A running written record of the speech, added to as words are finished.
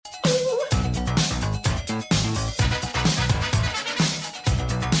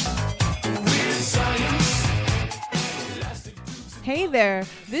Hey there,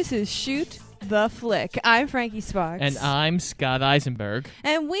 this is Shoot the Flick. I'm Frankie Sparks. And I'm Scott Eisenberg.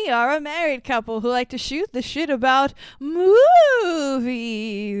 And we are a married couple who like to shoot the shit about movies.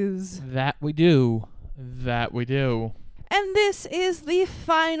 That we do. That we do. And this is the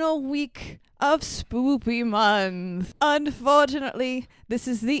final week of Spoopy Month. Unfortunately, this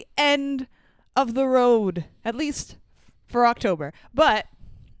is the end of the road, at least for October. But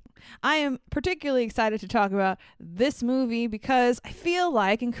I am particularly excited to talk about this movie because I feel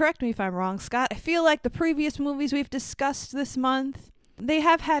like, and correct me if I'm wrong, Scott, I feel like the previous movies we've discussed this month, they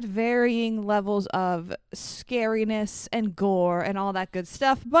have had varying levels of scariness and gore and all that good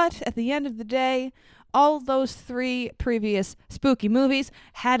stuff. But at the end of the day, all those three previous spooky movies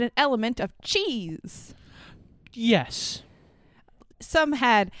had an element of cheese. Yes. Some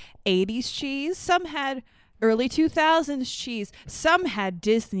had 80s cheese, some had early 2000s cheese, some had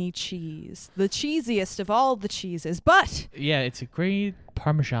Disney cheese, the cheesiest of all the cheeses, but... Yeah, it's a great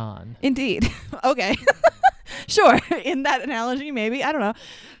Parmesan. Indeed. Okay. Sure, in that analogy, maybe. I don't know.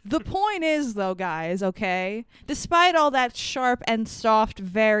 The point is, though, guys, okay, despite all that sharp and soft,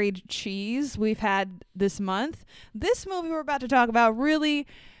 varied cheese we've had this month, this movie we're about to talk about really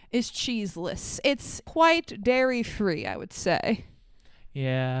is cheeseless. It's quite dairy-free, I would say.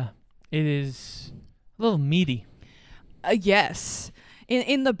 Yeah, it is a little meaty. Yes,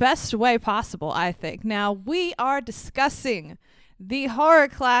 in the best way possible, I think. Now, we are discussing the horror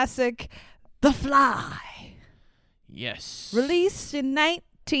classic, The Fly. Yes. Released in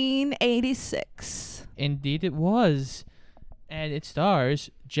 1986. Indeed it was. And it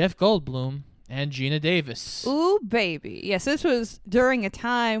stars Jeff Goldblum and Gina Davis. Ooh, baby. Yes, this was during a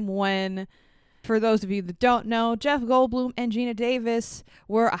time when, for those of you that don't know, Jeff Goldblum and Gina Davis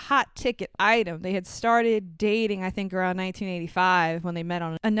were a hot ticket item. They had started dating, I think, around 1985 when they met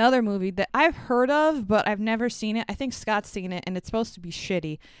on another movie that I've heard of, but I've never seen it. I think Scott's seen it, and it's supposed to be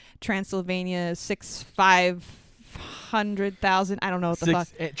shitty. Transylvania 6,500,000. I don't know what the fuck.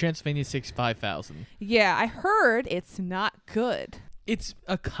 Transylvania 6,500. Yeah, I heard it's not good. It's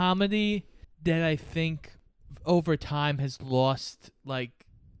a comedy that I think over time has lost, like,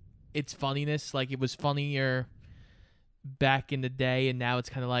 its funniness. Like, it was funnier back in the day, and now it's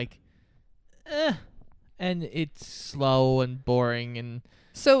kind of like, and it's slow and boring. And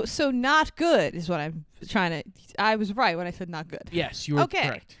so not good is what I'm trying to... I was right when I said not good. yes, you were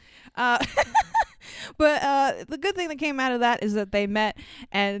correct. But the good thing that came out of that is that they met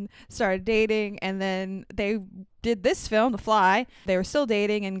and started dating, and then they did this film, The Fly. They were still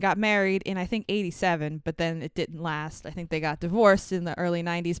dating and got married in, I think, 87, but then it didn't last. I think they got divorced in the early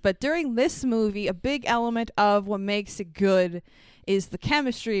 90s. But during this movie, a big element of what makes it good is the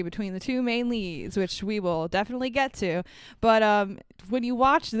chemistry between the two main leads, which we will definitely get to. But when you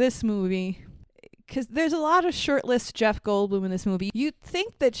watch this movie... because there's a lot of shirtless Jeff Goldblum in this movie. You'd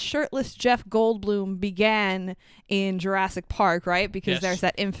think that shirtless Jeff Goldblum began in Jurassic Park, right? Because yes. There's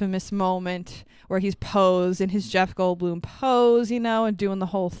that infamous moment where he's posed in his Jeff Goldblum pose, you know, and doing the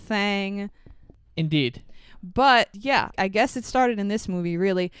whole thing. Indeed. But, yeah, I guess it started in this movie,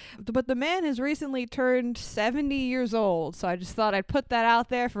 really. But the man has recently turned 70 years old, so I just thought I'd put that out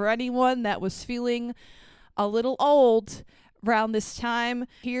there for anyone that was feeling a little old around this time.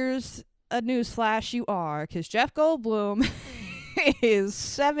 Here's a newsflash: you are, because Jeff Goldblum is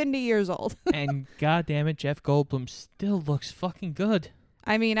 70 years old. And goddamn it, Jeff Goldblum still looks fucking good.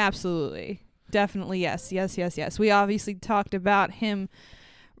 I mean, absolutely. Definitely, yes. We obviously talked about him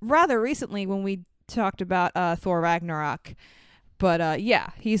rather recently when we talked about Thor Ragnarok. But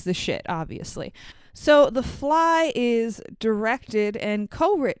yeah, he's the shit, obviously. So The Fly is directed and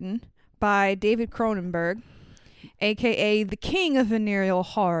co-written by David Cronenberg, a.k.a. the king of venereal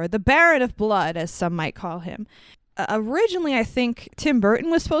horror, the Baron of Blood, as some might call him. Originally, I think Tim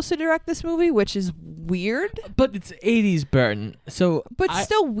Burton was supposed to direct this movie, which is weird. But it's 80s Burton, so... But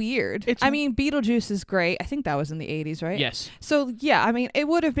still weird. I mean, Beetlejuice is great. I think that was in the 80s, right? Yes. So, yeah, I mean, it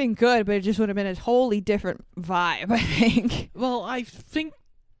would have been good, but it just would have been a totally different vibe, I think. Well, I think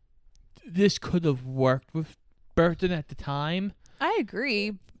this could have worked with Burton at the time. I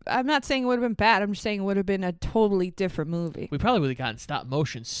agree. I'm not saying it would have been bad. I'm just saying it would have been a totally different movie. We probably would have gotten stop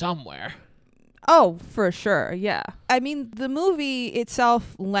motion somewhere. Oh, for sure, yeah. I mean, the movie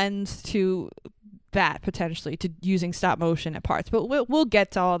itself lends to that, potentially, to using stop motion at parts. But we'll get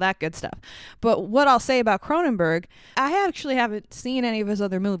to all that good stuff. But what I'll say about Cronenberg, I actually haven't seen any of his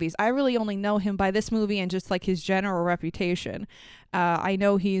other movies. I really only know him by this movie and just, like, his general reputation. I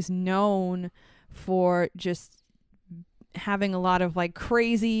know he's known for just having a lot of, like,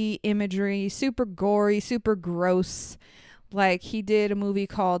 crazy imagery, super gory, super gross, Like, he did a movie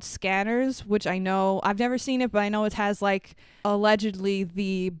called Scanners, which I know, I've never seen it, but I know it has, like, allegedly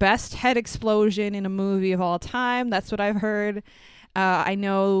the best head explosion in a movie of all time. That's what I've heard. I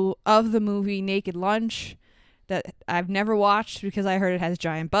know of the movie Naked Lunch that I've never watched because I heard it has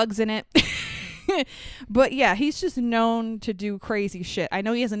giant bugs in it. But yeah, he's just known to do crazy shit. I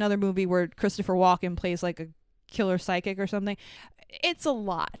know he has another movie where Christopher Walken plays like a killer psychic or something. It's a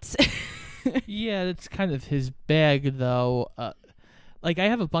lot. Yeah, that's kind of his bag, though. Like, I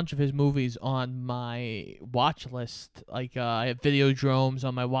have a bunch of his movies on my watch list. Like, I have Videodromes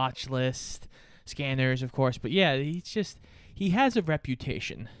on my watch list, Scanners, of course. But yeah, he has a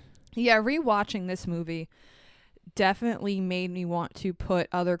reputation. Yeah, rewatching this movie definitely made me want to put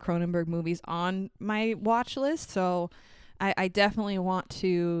other Cronenberg movies on my watch list. So I definitely want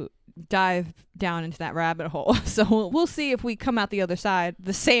to dive down into that rabbit hole. So we'll see if we come out the other side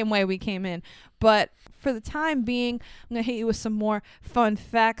the same way we came in. But for the time being, I'm going to hit you with some more fun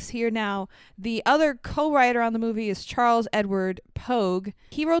facts here now. The other co-writer on the movie is Charles Edward Pogue.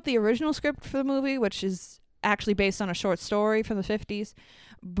 He wrote the original script for the movie, which is actually based on a short story from the 50s.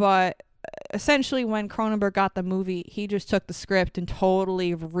 But essentially, when Cronenberg got the movie, he just took the script and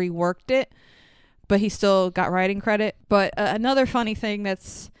totally reworked it. But he still got writing credit. But another funny thing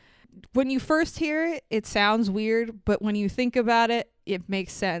that's, when you first hear it, it sounds weird, but when you think about it, it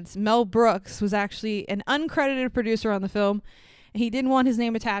makes sense. Mel Brooks was actually an uncredited producer on the film. He didn't want his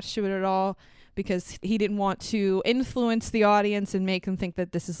name attached to it at all because he didn't want to influence the audience and make them think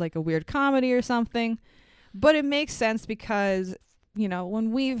that this is like a weird comedy or something. But it makes sense because, you know,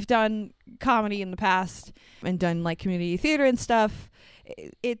 when we've done comedy in the past and done like community theater and stuff,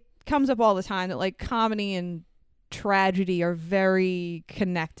 it comes up all the time that like comedy and tragedy are very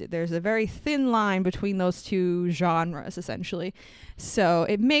connected. There's a very thin line between those two genres, essentially. So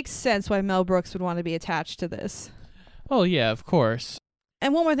it makes sense why Mel Brooks would want to be attached to this. Oh, yeah, of course.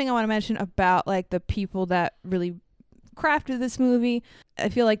 And one more thing I want to mention about like the people that really crafted this movie. I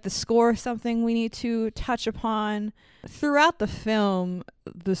feel like the score is something we need to touch upon. Throughout the film,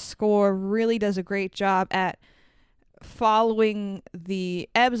 the score really does a great job at following the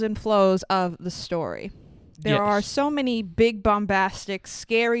ebbs and flows of the story. There are so many big, bombastic,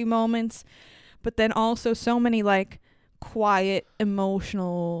 scary moments, but then also so many like quiet,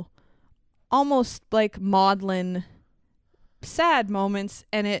 emotional, almost like maudlin, sad moments,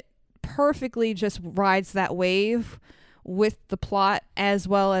 and it perfectly just rides that wave with the plot as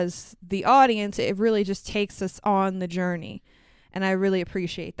well as the audience. It really just takes us on the journey, and I really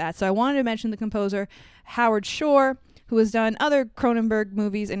appreciate that. So I wanted to mention the composer Howard Shore, who has done other Cronenberg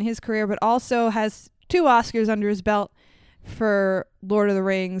movies in his career, but also has 2 Oscars under his belt for Lord of the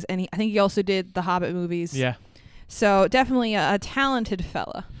Rings, and I think he also did the Hobbit movies. Yeah. So definitely a talented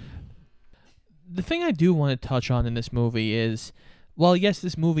fella. The thing I do want to touch on in this movie is, well, yes,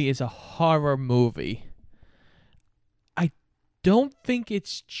 this movie is a horror movie. I don't think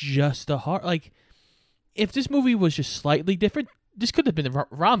it's just a horror. Like, if this movie was just slightly different, this could have been a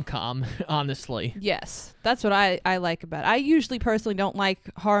rom-com, honestly. Yes, that's what I like about it. I usually personally don't like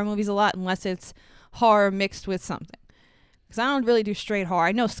horror movies a lot unless it's horror mixed with something. Because I don't really do straight horror.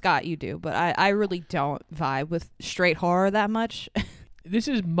 I know, Scott, you do, but I really don't vibe with straight horror that much. This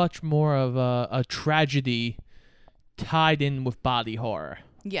is much more of a tragedy tied in with body horror.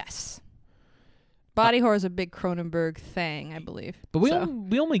 Yes. Body horror is a big Cronenberg thing, I believe. But we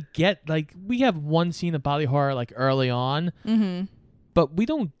only get, like, we have one scene of body horror, like, early on. Mm-hmm. But we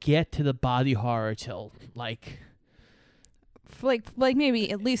don't get to the body horror till, like maybe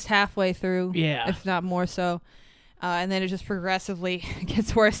at least halfway through. Yeah. If not more so. And then it just progressively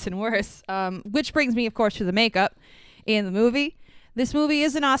gets worse and worse. Which brings me, of course, to the makeup in the movie. This movie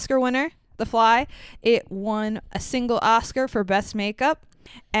is an Oscar winner, The Fly. It won a single Oscar for Best Makeup.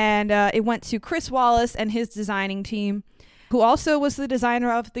 And it went to Chris Wallace and his designing team, who also was the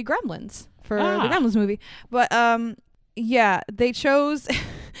designer of the Gremlins for the Gremlins movie. But yeah, they chose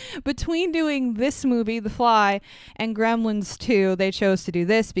between doing this movie, The Fly, and Gremlins 2, they chose to do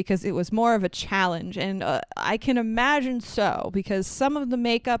this because it was more of a challenge. And I can imagine so, because some of the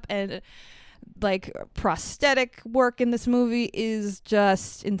makeup and like prosthetic work in this movie is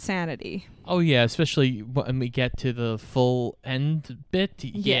just insanity. Oh yeah, especially when we get to the full end bit.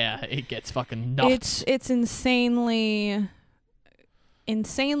 Yeah, it gets fucking nuts. It's insanely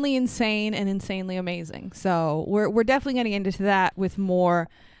insane and insanely amazing. So we're definitely getting into that with more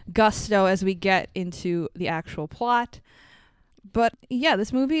gusto as we get into the actual plot. But yeah,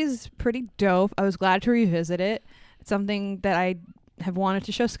 this movie is pretty dope. I was glad to revisit it. It's something that I have wanted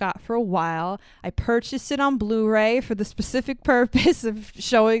to show Scott for a while. I purchased it on Blu-ray for the specific purpose of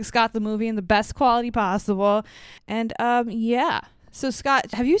showing Scott the movie in the best quality possible. And yeah. So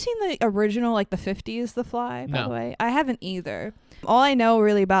Scott, have you seen the original, like the 50s The Fly, by No. the way? I haven't either. All I know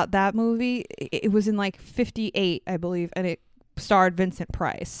really about that movie, it was in like 58, I believe, and it starred Vincent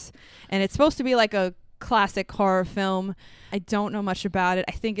Price. And it's supposed to be like a classic horror film. I don't know much about it.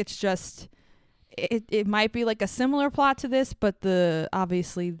 I think it's just it might be like a similar plot to this, but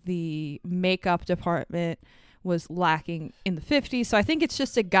obviously the makeup department was lacking in the 50s. So I think it's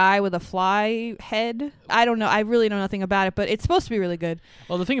just a guy with a fly head. I don't know. I really know nothing about it, but it's supposed to be really good.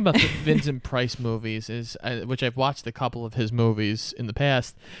 Well, the thing about the Vincent Price movies is, which I've watched a couple of his movies in the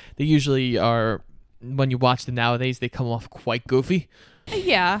past, they usually are, when you watch them nowadays, they come off quite goofy.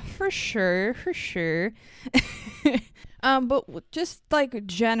 Yeah, for sure. But just like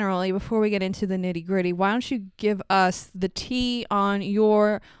generally, before we get into the nitty gritty, why don't you give us the tea on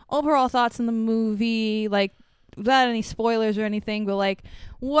your overall thoughts on the movie, like without any spoilers or anything, but like,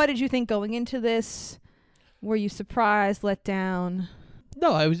 what did you think going into this? Were you surprised, let down?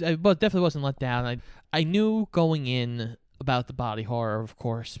 No, I definitely wasn't let down. I knew going in about the body horror, of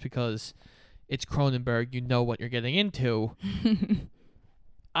course, because it's Cronenberg. You know what you're getting into.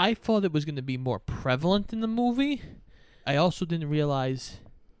 I thought it was going to be more prevalent in the movie. I also didn't realize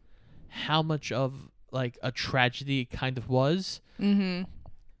how much of like a tragedy it kind of was. Mm-hmm.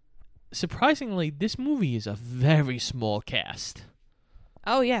 Surprisingly, this movie is a very small cast.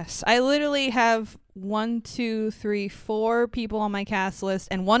 Oh, yes. I literally have 4 people on my cast list,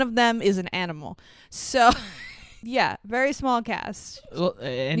 and one of them is an animal. So, yeah, very small cast. Well,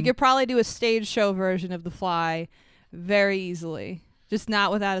 and You could probably do a stage show version of The Fly very easily. Just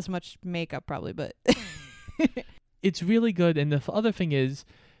not without as much makeup, probably, but... it's really good. And the other thing is,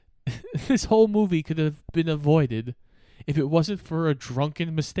 this whole movie could have been avoided if it wasn't for a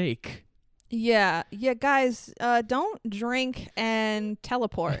drunken mistake. Yeah, guys, don't drink and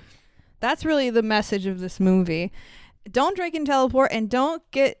teleport. That's really the message of this movie. Don't drink and teleport, and don't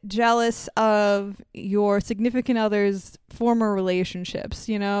get jealous of your significant other's former relationships.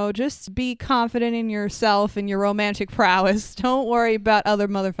 Just be confident in yourself and your romantic prowess. Don't worry about other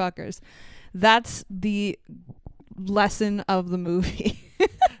motherfuckers. That's the lesson of the movie.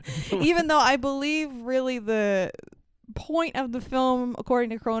 Even though I believe really the point of the film, according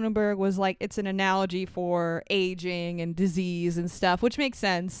to Cronenberg, was like it's an analogy for aging and disease and stuff, which makes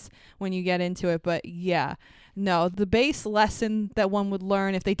sense when you get into it. But yeah, no, the base lesson that one would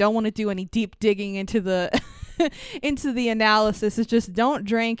learn if they don't want to do any deep digging into the into the analysis is just don't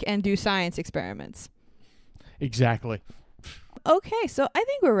drink and do science experiments. Exactly. Okay, so I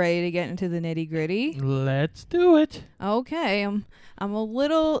think we're ready to get into the nitty gritty. Let's do it. Okay, I'm a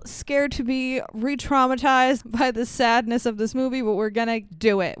little scared to be re-traumatized by the sadness of this movie, but we're gonna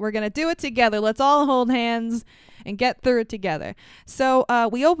do it. We're gonna do it together. Let's all hold hands and get through it together. So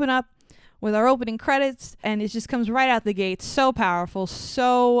we open up with our opening credits, and it just comes right out the gate. So powerful,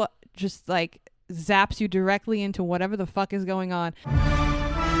 so just like zaps you directly into whatever the fuck is going on.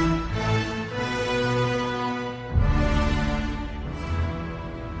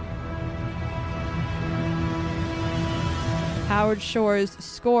 Howard Shore's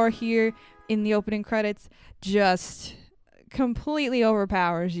score here in the opening credits just completely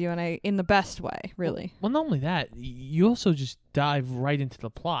overpowers you, and in the best way, really. Well, not only that, you also just dive right into the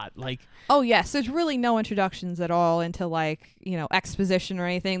plot. Like, oh yes, there's really no introductions at all into like exposition or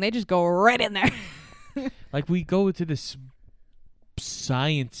anything. They just go right in there. like we go to this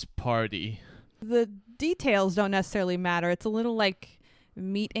science party. The details don't necessarily matter. It's a little like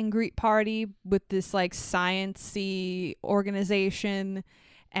meet and greet party with this like science-y organization,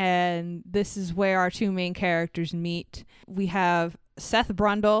 and this is where our two main characters meet. We have Seth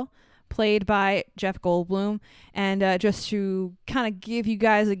Brundle, played by Jeff Goldblum, and just to kind of give you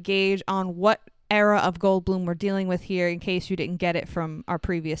guys a gauge on what era of Goldblum we're dealing with here, in case you didn't get it from our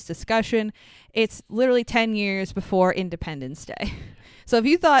previous discussion, it's literally 10 years before Independence Day. So if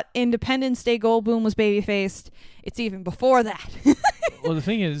you thought Independence Day Goldblum was baby-faced, it's even before that. Well, the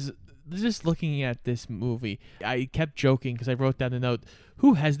thing is, just looking at this movie, I kept joking because I wrote down a note,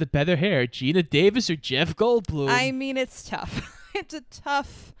 who has the better hair, Gina Davis or Jeff Goldblum? I mean, it's tough. It's a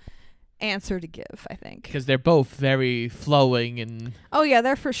tough answer to give, I think. Because they're both very flowing and... Oh, yeah,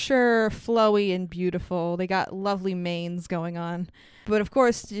 they're for sure flowy and beautiful. They got lovely manes going on. But, of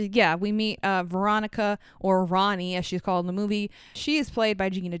course, yeah, we meet Veronica, or Ronnie, as she's called in the movie. She is played by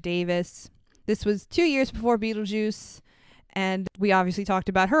Gina Davis. This was 2 years before Beetlejuice, and we obviously talked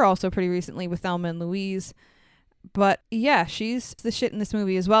about her also pretty recently with Thelma and Louise. But yeah, she's the shit in this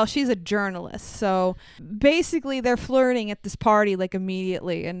movie as well. She's a journalist. So basically they're flirting at this party like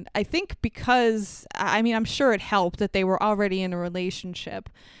immediately. And I think because, I mean, I'm sure it helped that they were already in a relationship.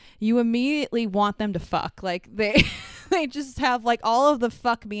 You immediately want them to fuck. Like they they just have like all of the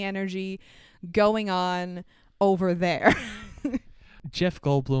fuck me energy going on over there. Jeff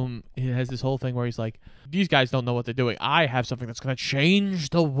Goldblum has this whole thing where he's like, these guys don't know what they're doing. I have something that's going to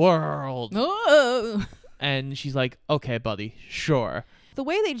change the world. Oh. And she's like, okay, buddy, sure. The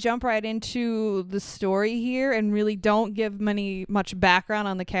way they jump right into the story here and really don't give much background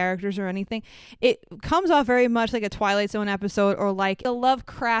on the characters or anything, it comes off very much like a Twilight Zone episode or like a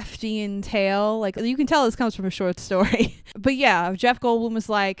Lovecraftian tale. Like you can tell this comes from a short story. But yeah, Jeff Goldblum is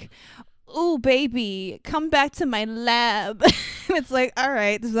like, ooh, baby, come back to my lab. And it's like, all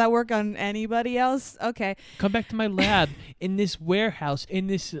right, does that work on anybody else? Okay. Come back to my lab in this warehouse, in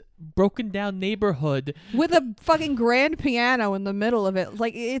this broken down neighborhood. With a fucking grand piano in the middle of it.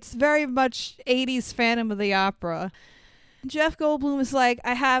 Like, it's very much 80s Phantom of the Opera. Jeff Goldblum is like,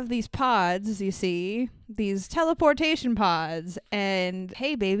 I have these pods, you see, these teleportation pods, and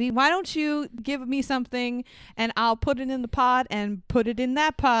hey, baby, why don't you give me something and I'll put it in the pod and put it in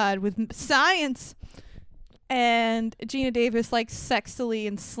that pod with science. And Gina Davis, like, sexily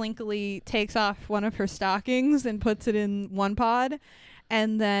and slinkily takes off one of her stockings and puts it in one pod.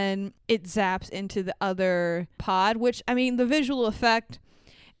 And then it zaps into the other pod, which, I mean, the visual effect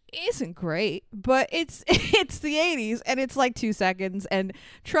isn't great, but it's the 80s and it's like 2 seconds, and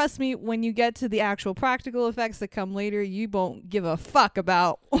trust me, when you get to the actual practical effects that come later, you won't give a fuck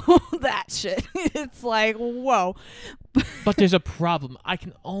about that shit. It's like, whoa. But there's a problem. I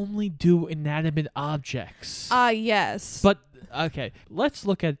can only do inanimate objects. Yes. But okay, let's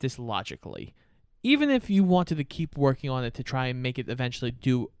look at this logically. Even if you wanted to keep working on it to try and make it eventually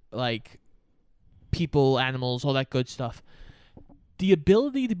do like people, animals, all that good stuff, the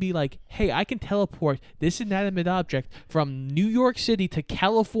ability to be like, hey, I can teleport this inanimate object from New York City to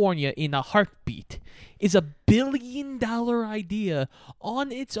California in a heartbeat is a $1 billion idea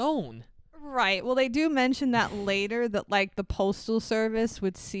on its own. Right. Well, they do mention that later, that like the postal service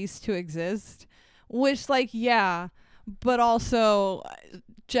would cease to exist, which like, yeah, but also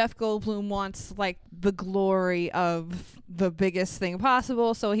Jeff Goldblum wants like the glory of the biggest thing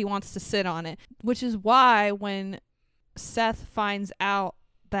possible, so he wants to sit on it, which is why when Seth finds out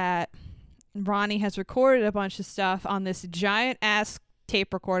that Ronnie has recorded a bunch of stuff on this giant ass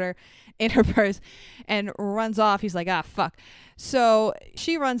tape recorder in her purse and runs off, he's like, ah, fuck. So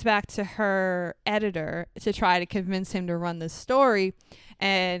she runs back to her editor to try to convince him to run this story,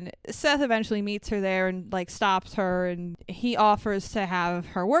 and Seth eventually meets her there and like stops her, and he offers to have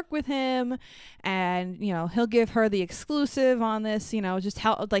her work with him, and you know, he'll give her the exclusive on this, you know, just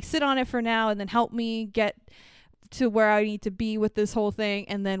help, like, sit on it for now and then help me get to where I need to be with this whole thing,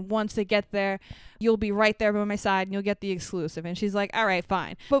 and then once they get there, you'll be right there by my side and you'll get the exclusive. And she's like, all right,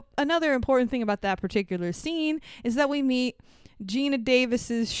 fine. But another important thing about that particular scene is that we meet Gina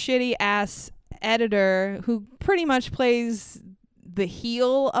Davis's shitty ass editor, who pretty much plays the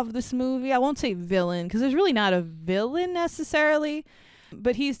heel of this movie. I won't say villain, because there's really not a villain necessarily,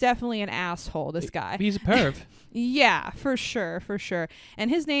 but he's definitely an asshole, this guy. He's a perv. Yeah, for sure. And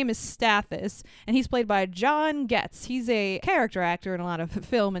his name is Stathis, and he's played by John Getz. He's a character actor in a lot of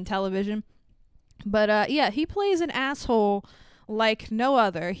film and television. But yeah, he plays an asshole like no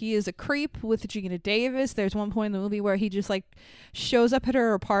other. He is a creep with Gina Davis. There's one point in the movie where he just like shows up at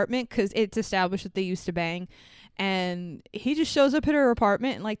her apartment, because it's established that they used to bang. And he just shows up at her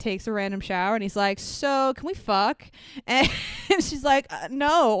apartment and like takes a random shower, and he's like, so can we fuck? And she's like,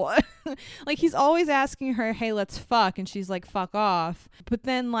 no. Like, he's always asking her, hey, let's fuck, and she's like, fuck off. But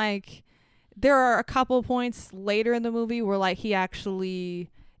then like there are a couple points later in the movie where like he actually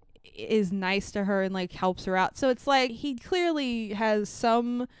is nice to her and like helps her out. So it's like he clearly has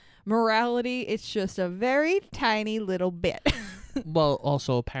some morality. It's just a very tiny little bit. Well,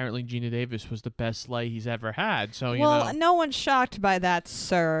 also, apparently Gina Davis was the best lay he's ever had, so, you well, know. no one's shocked by that,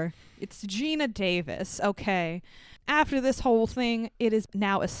 sir. It's Gina Davis, okay? After this whole thing, it is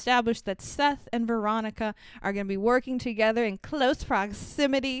now established that Seth and Veronica are going to be working together in close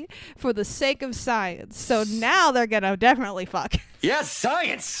proximity for the sake of science. So now they're going to definitely fuck. Yes,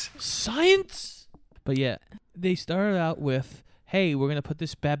 science! Science! But yeah, they started out with, hey, we're going to put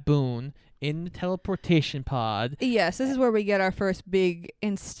this baboon in the teleportation pod. Yes, this is where we get our first big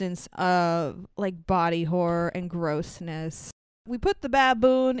instance of like body horror and grossness. We put the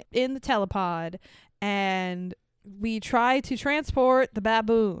baboon in the telepod and we try to transport the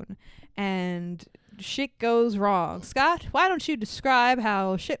baboon, and shit goes wrong. Scott, why don't you describe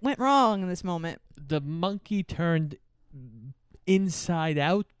how shit went wrong in this moment? the monkey turned inside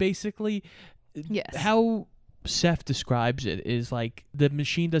out, basically. Yes. How Seth describes it is like the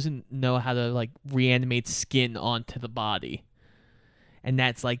machine doesn't know how to like reanimate skin onto the body, and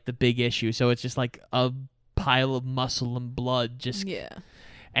that's like the big issue. So it's just like a pile of muscle and blood, just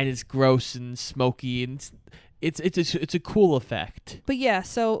and it's gross and smoky, and it's a cool effect. But yeah,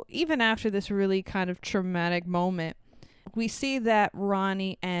 so even after this really kind of traumatic moment, we see that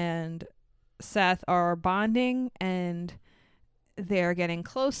Ronnie and Seth are bonding, and they're getting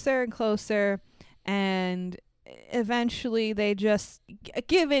closer and closer, and eventually they just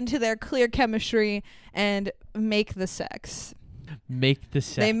give in to their clear chemistry and make the sex.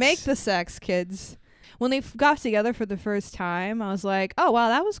 They make the sex, kids. When they got together for the first time, I was like, oh wow,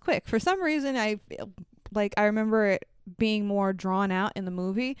 that was quick. For some reason I remember it being more drawn out in the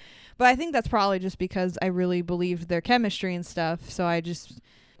movie, but I think that's probably just because I really believed their chemistry and stuff, so I just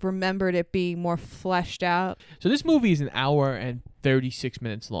remembered it being more fleshed out. So this movie is an hour and 36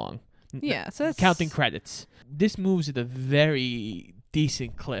 minutes long. Yeah, so it's counting credits. This moves at a very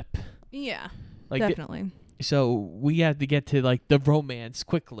decent clip. Yeah, like definitely. So we have to get to like the romance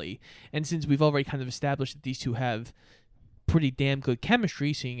quickly, and since we've already kind of established that these two have pretty damn good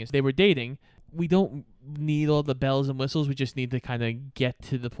chemistry, seeing as they were dating, we don't need all the bells and whistles. We just need to kind of get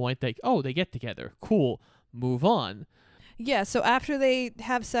to the point that, oh, they get together. Cool. Move on. Yeah, so after they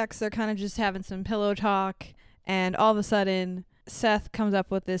have sex, they're kind of just having some pillow talk, and all of a sudden Seth comes up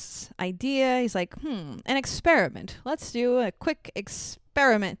with this idea. He's like, an experiment. Let's do a quick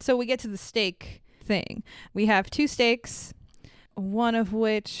experiment. So we get to the steak thing. We have 2 steaks, one of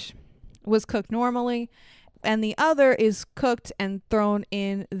which was cooked normally, and the other is cooked and thrown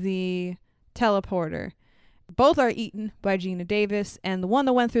in the teleporter. Both are eaten by Gina Davis, and the one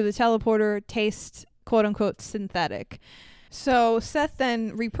that went through the teleporter tastes quote-unquote synthetic. So Seth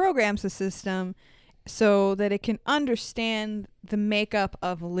then reprograms the system so that it can understand the makeup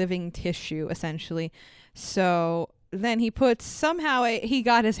of living tissue, essentially. So then he he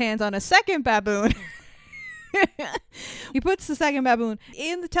got his hands on a second baboon. He puts the second baboon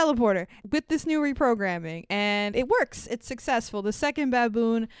in the teleporter with this new reprogramming, and it works. It's successful. The second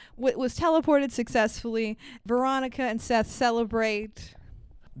baboon was teleported successfully. Veronica and Seth celebrate.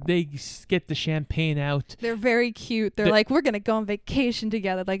 They get the champagne out. They're very cute. They're like, we're going to go on vacation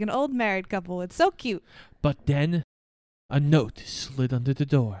together, like an old married couple. It's so cute. But then a note slid under the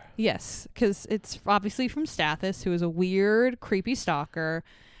door. Yes, because it's obviously from Stathis, who is a weird, creepy stalker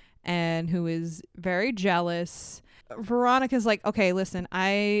and who is very jealous. Veronica's like, okay, listen,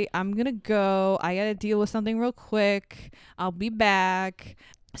 I'm going to go. I got to deal with something real quick. I'll be back.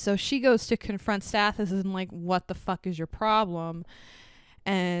 So she goes to confront Stathis and like, what the fuck is your problem?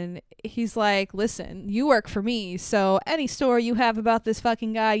 And he's like, listen, you work for me, so any story you have about this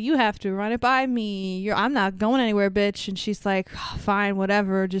fucking guy, you have to run it by me. I'm not going anywhere, bitch. And she's like, fine,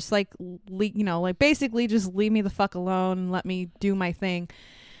 whatever. Just like, basically just leave me the fuck alone and let me do my thing.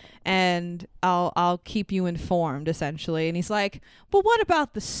 And I'll keep you informed, essentially. And he's like, but what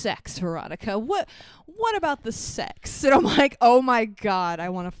about the sex, Veronica? What about the sex? And I'm like, oh my God, I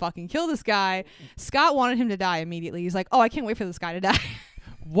want to fucking kill this guy. Scott wanted him to die immediately. He's like, oh, I can't wait for this guy to die.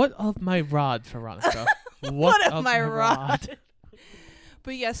 What of my rod, Veronica? What of my rod?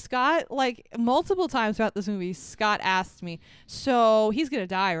 But yeah, Scott, like multiple times throughout this movie, Scott asked me, so he's going to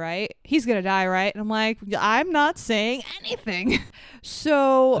die, right? He's going to die, right? And I'm like, I'm not saying anything.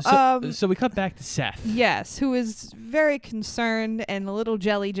 So we cut back to Seth. Yes, who is very concerned and a little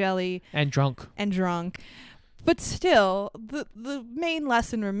jelly. And drunk. But still, the main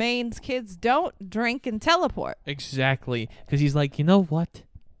lesson remains, kids, don't drink and teleport. Exactly. Because he's like, you know what?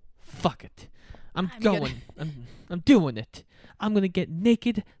 Fuck it. I'm going. I'm doing it. I'm going to get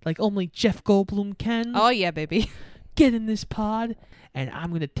naked like only Jeff Goldblum can. Oh, yeah, baby. Get in this pod, and I'm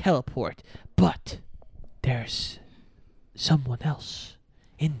going to teleport. But there's someone else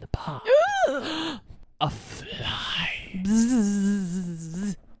in the pod. A fly.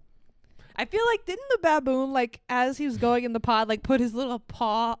 I feel like, didn't the baboon, like, as he was going in the pod, like, put his little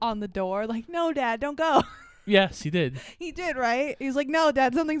paw on the door? Like, no, Dad, don't go. Yes, he did. He did, right? He's like, no,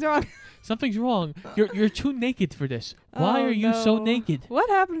 Dad, something's wrong. Something's wrong. You're too naked for this. Why are you so naked? What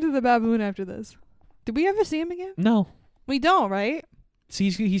happened to the baboon after this? Did we ever see him again? No. We don't, right? So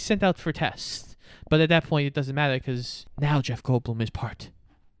he's sent out for tests. But at that point, it doesn't matter because now Jeff Goldblum is part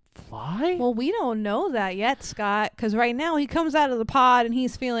fly? Well, we don't know that yet, Scott, because right now he comes out of the pod and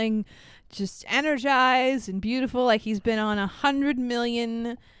he's feeling just energized and beautiful, like he's been on 100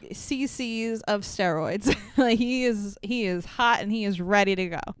 million cc's of steroids. Like he is hot and he is ready to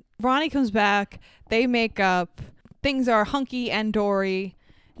go. Ronnie comes back, they make up, things are hunky and dory.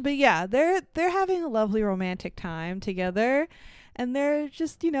 But yeah, they're having a lovely romantic time together, and they're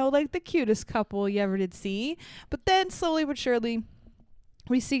just, like the cutest couple you ever did see. But then slowly but surely,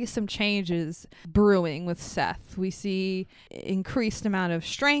 we see some changes brewing with Seth. We see increased amount of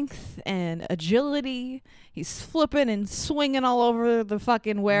strength and agility. He's flipping and swinging all over the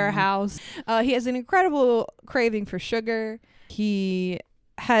fucking warehouse. He has an incredible craving for sugar. He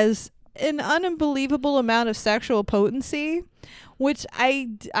has an unbelievable amount of sexual potency, which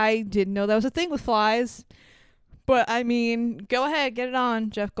I didn't know that was a thing with flies. But I mean, go ahead, get it on,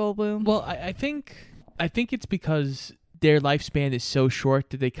 Jeff Goldblum. Well, I think it's because their lifespan is so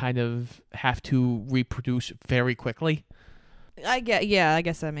short that they kind of have to reproduce very quickly. I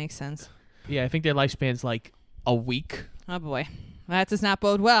guess that makes sense. Yeah, I think their lifespan's like a week. Oh boy, that does not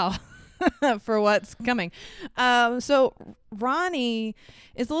bode well for what's coming. So Ronnie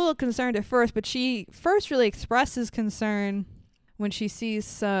is a little concerned at first, but she first really expresses concern when she sees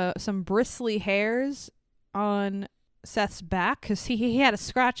some bristly hairs on Seth's back, because he had a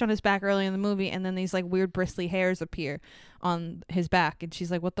scratch on his back early in the movie, and then these like weird bristly hairs appear on his back, and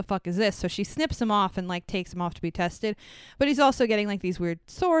she's like, what the fuck is this? So she snips him off and like takes him off to be tested, but he's also getting like these weird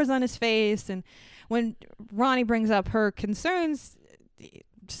sores on his face. And when Ronnie brings up her concerns,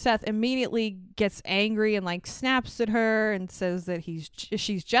 Seth immediately gets angry and like snaps at her and says that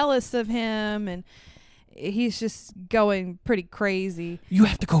she's jealous of him, and he's just going pretty crazy. You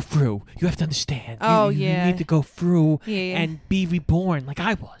have to go through. You have to understand. Oh, you yeah. need to go through Yeah. and be reborn like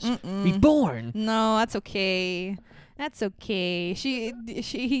I was. Mm-mm. Reborn. No, that's okay. That's okay. She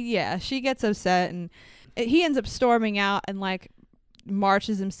gets upset, and he ends up storming out and like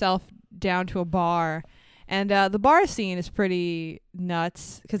marches himself down to a bar. And the bar scene is pretty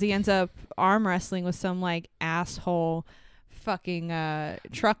nuts because he ends up arm wrestling with some like asshole fucking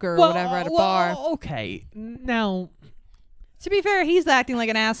trucker or whatever at a bar. Okay. Now, to be fair, he's acting like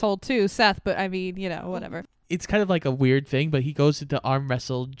an asshole too, Seth, but I mean, whatever. it's kind of like a weird thing, but he goes to arm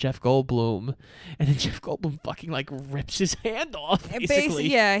wrestle Jeff Goldblum, and then Jeff Goldblum fucking like rips his hand off, basically.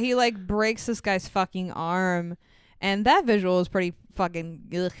 Yeah, he like breaks this guy's fucking arm. And that visual is pretty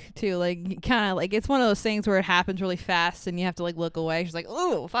fucking ugh, too. Like, kind of like, it's one of those things where it happens really fast and you have to like look away. She's like,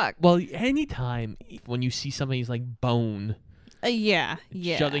 oh, fuck. Well, anytime when you see somebody's like bone yeah.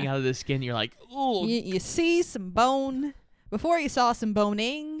 jutting out of the skin, you're like, oh. You see some bone. Before you saw some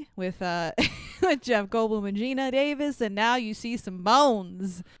boning with with Jeff Goldblum and Gina Davis, and now you see some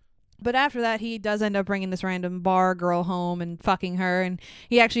bones. But after that, he does end up bringing this random bar girl home and fucking her. And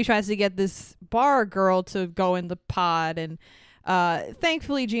he actually tries to get this bar girl to go in the pod. And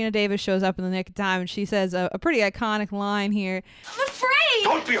thankfully, Gina Davis shows up in the nick of time. And she says a pretty iconic line here. I'm afraid.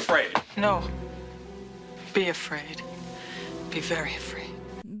 Don't be afraid. No. Be afraid. Be very afraid.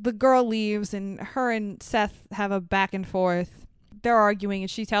 The girl leaves, and her and Seth have a back and forth. They're arguing,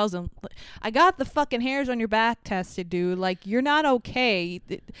 and she tells him, I got the fucking hairs on your back tested, dude. Like, you're not okay.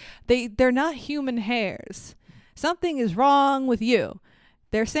 They're not human hairs. Something is wrong with you.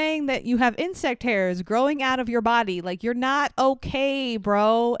 They're saying that you have insect hairs growing out of your body. Like, you're not okay,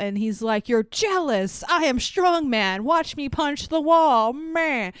 bro. And he's like, you're jealous. I am strong, man. Watch me punch the wall,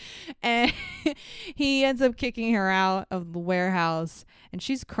 man. And he ends up kicking her out of the warehouse. And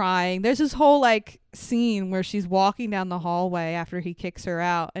she's crying. There's this whole like scene where she's walking down the hallway after he kicks her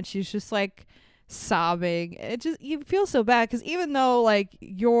out, and she's just like sobbing. You feel so bad because even though like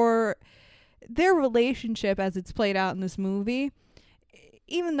their relationship as it's played out in this movie,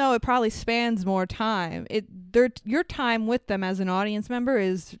 even though it probably spans more time, your time with them as an audience member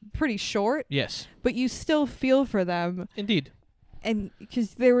is pretty short. Yes, but you still feel for them. Indeed. And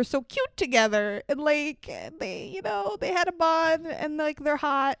because they were so cute together, and like they had a bond, and like they're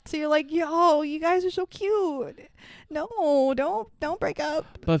hot, so you're like, yo, you guys are so cute. No, don't break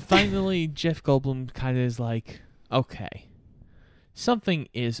up. But finally, Jeff Goldblum kind of is like, okay, something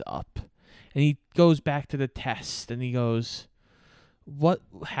is up, and he goes back to the test, and he goes, what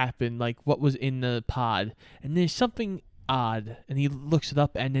happened? Like, what was in the pod? And there's something odd, and he looks it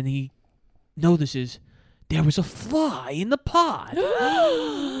up, and then he notices there was a fly in the pod.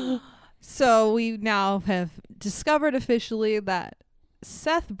 So we now have discovered officially that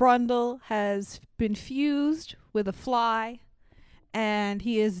Seth Brundle has been fused with a fly, and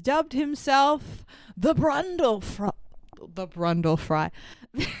he has dubbed himself the Brundle Fry. The Brundle Fry.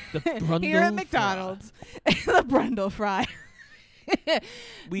 The Brundle Here at McDonald's. The Brundle Fry.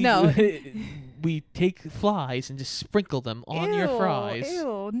 We take flies and just sprinkle them on your fries.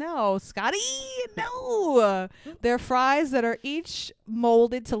 Ew, no, Scotty, no. They're fries that are each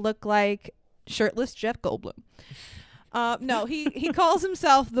molded to look like shirtless Jeff Goldblum. No, he calls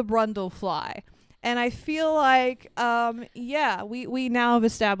himself the Brundle Fly. And I feel like, we now have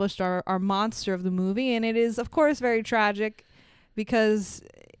established our monster of the movie. And it is, of course, very tragic because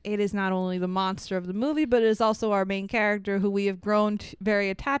it is not only the monster of the movie, but it is also our main character who we have grown very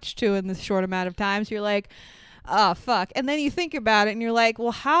attached to in this short amount of time. So you're like, oh, fuck. And then you think about it and you're like,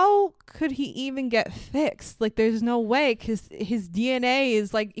 well, how could he even get fixed? Like, there's no way because his DNA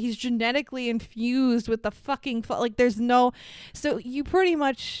is like, he's genetically infused with the fucking, like, there's no. So you pretty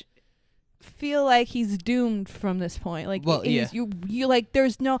much feel like he's doomed from this point. Like, well, yeah. you like,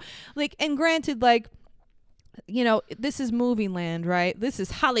 there's no, like, and granted, like, you know, this is movie land, right? This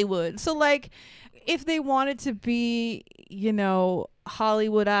is Hollywood. So, like, if they wanted to be, you know,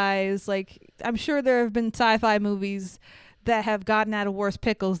 Hollywoodized, like, I'm sure there have been sci-fi movies that have gotten out of worse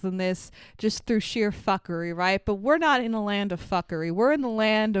pickles than this just through sheer fuckery, right? But we're not in a land of fuckery. We're in the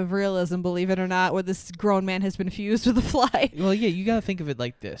land of realism, believe it or not, where this grown man has been fused with a fly. Well, yeah, you gotta think of it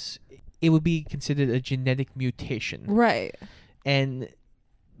like this. It would be considered a genetic mutation. Right. And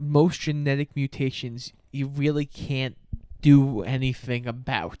most genetic mutations you really can't do anything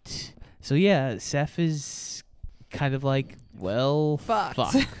about. So yeah, Seth is kind of like, well, Fucked.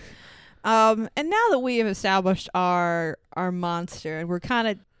 fuck. And now that we have established our monster and we're kind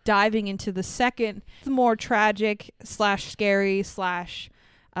of diving into the second, more tragic / scary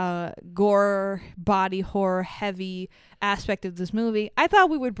 / gore, body horror heavy aspect of this movie, I thought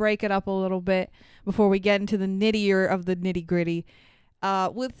we would break it up a little bit before we get into the nittier of the nitty gritty.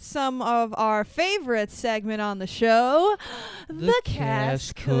 With some of our favorite segment on the show, the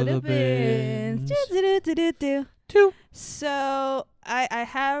cast could have been. Two. So I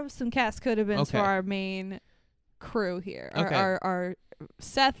have some cast could have been Okay. for our main crew here. Okay. Our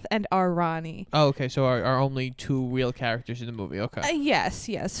Seth and our Ronnie. Oh, okay. So our only two real characters in the movie. Okay. Yes.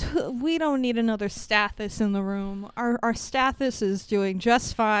 We don't need another Stathis in the room. Our Stathis is doing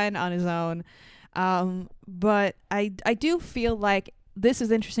just fine on his own. But I do feel like this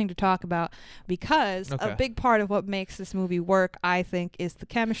is interesting to talk about because a big part of what makes this movie work, I think, is the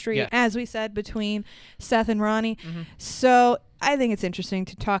chemistry, as we said, between Seth and Ronnie. Mm-hmm. So I think it's interesting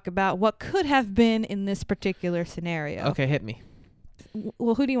to talk about what could have been in this particular scenario. Okay, hit me.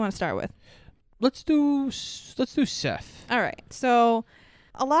 Well, who do you want to start with? Let's do Seth. All right. So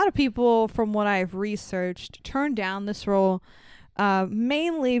a lot of people, from what I've researched, turned down this role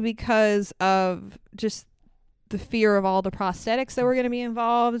mainly because of just the fear of all the prosthetics that were going to be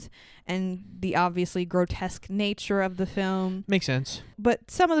involved and the obviously grotesque nature of the film. Makes sense.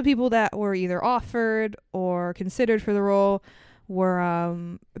 But some of the people that were either offered or considered for the role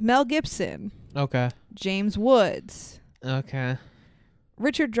were Mel Gibson, Okay. James Woods, Okay.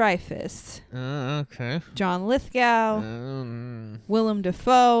 Richard Dreyfuss, Okay. John Lithgow, Willem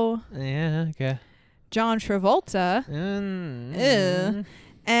Dafoe, Yeah. Okay. John Travolta,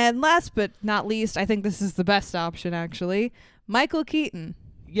 and last but not least, I think this is the best option actually, Michael Keaton.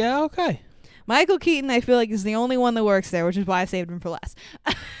 Yeah. Okay. Michael Keaton, I feel like, is the only one that works there, which is why I saved him for last.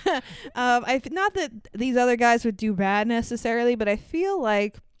 Not that these other guys would do bad necessarily, but I feel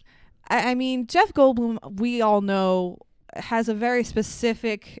like, I mean, Jeff Goldblum, we all know, has a very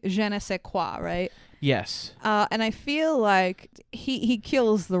specific je ne sais quoi, right? Yes. And I feel like he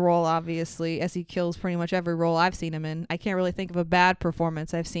kills the role, obviously, as he kills pretty much every role I've seen him in. I can't really think of a bad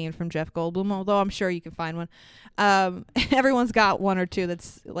performance I've seen from Jeff Goldblum, although I'm sure you can find one. Everyone's got one or two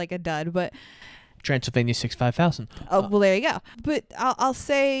that's like a dud, but Transylvania 65000. Oh, well, there you go. But I'll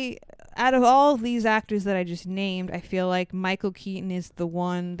say, out of all of these actors that I just named, I feel like Michael Keaton is the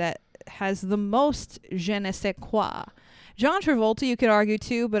one that has the most je ne sais quoi. John Travolta, you could argue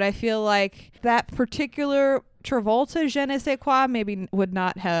too, but I feel like that particular Travolta je ne sais quoi maybe would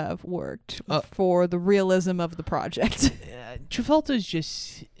not have worked for the realism of the project. Travolta's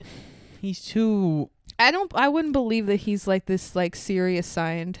just, he's too... I wouldn't believe that he's like this like serious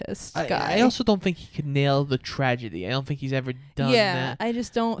scientist guy. I also don't think he could nail the tragedy. I don't think he's ever done that. I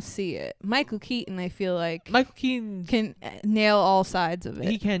just don't see it. Michael Keaton, I feel like Michael Keaton can nail all sides of it.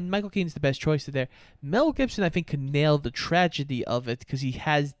 He can. Michael Keaton's the best choice there. Mel Gibson, I think, can nail the tragedy of it because he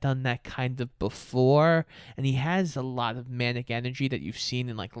has done that kind of before, and he has a lot of manic energy that you've seen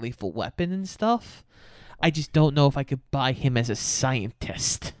in like Lethal Weapon and stuff. I just don't know if I could buy him as a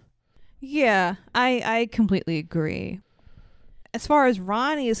scientist. Yeah, I completely agree. As far as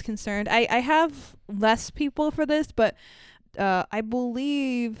Ronnie is concerned, I have less people for this, but I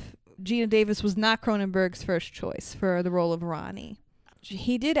believe Gina Davis was not Cronenberg's first choice for the role of Ronnie.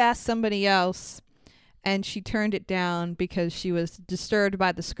 He did ask somebody else, and she turned it down because she was disturbed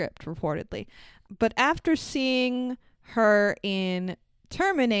by the script, reportedly. But after seeing her in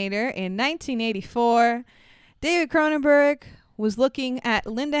Terminator in 1984, David Cronenberg was looking at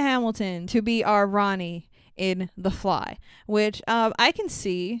Linda Hamilton to be our Ronnie in The Fly, which I can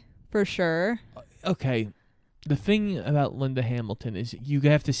see for sure. Okay, the thing about Linda Hamilton is you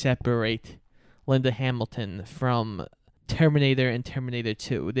have to separate Linda Hamilton from Terminator and Terminator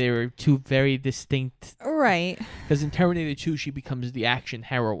 2. They were two very distinct. Right. Because in Terminator 2, she becomes the action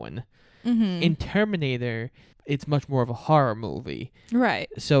heroine. Mm-hmm. In Terminator, it's much more of a horror movie. Right.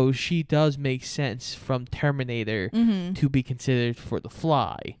 So she does make sense from Terminator Mm-hmm. to be considered for The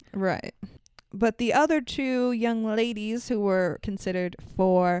Fly. Right. But the other two young ladies who were considered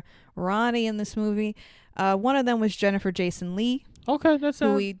for Ronnie in this movie, one of them was Jennifer Jason Leigh, Okay, that's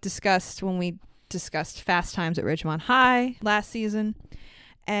who we discussed when we discussed Fast Times at Ridgemont High last season.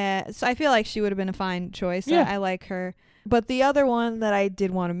 So I feel like she would have been a fine choice. Yeah. I like her. But the other one that I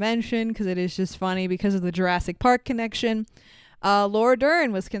did want to mention, because it is just funny because of the Jurassic Park connection, Laura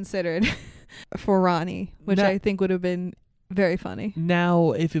Dern was considered for Ronnie, which Now- I think would have been very funny.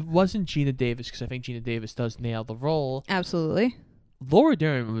 Now, if it wasn't Gina Davis, because I think Gina Davis does nail the role, Absolutely. Laura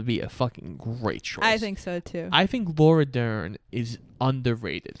Dern would be a fucking great choice. I think so too. I think Laura Dern is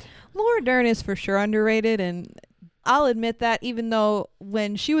underrated. Laura Dern is for sure underrated, and I'll admit that, even though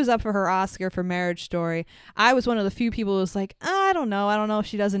when she was up for her Oscar for Marriage Story, I was one of the few people who was like, I don't know if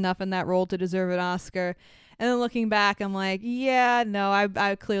she does enough in that role to deserve an Oscar. And then looking back, I'm like, yeah, no,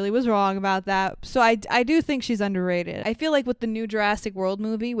 I clearly was wrong about that. So I do think she's underrated. I feel like with the new Jurassic World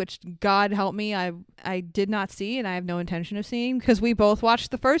movie, which God help me, I did not see and I have no intention of seeing, because we both watched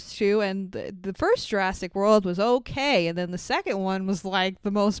the first two, and the first Jurassic World was okay. And then the second one was like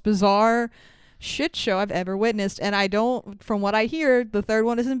the most bizarre shit show I've ever witnessed. And from what I hear, the third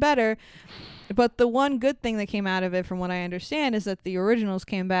one isn't better. But the one good thing that came out of it, from what I understand, is that the originals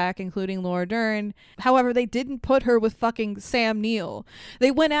came back, including Laura Dern. However, they didn't put her with fucking Sam Neill.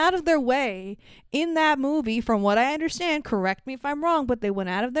 They went out of their way in that movie, from what I understand, correct me if I'm wrong, but they went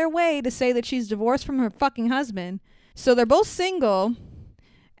out of their way to say that she's divorced from her fucking husband. So they're both single,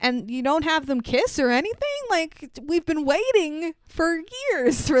 and you don't have them kiss or anything? Like, we've been waiting for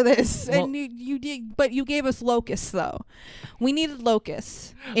years for this. Well, and you did, but you gave us locusts, though. We needed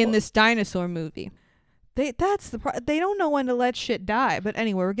locusts in this dinosaur movie. They don't know when to let shit die. But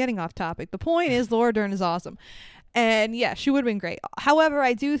anyway, we're getting off topic. The point is, Laura Dern is awesome. And yeah, she would have been great. However,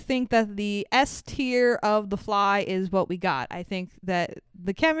 I do think that the S tier of The Fly is what we got. I think that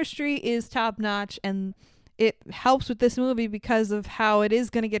the chemistry is top notch, and it helps with this movie because of how it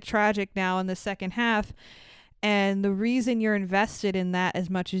is going to get tragic now in the second half. And the reason you're invested in that as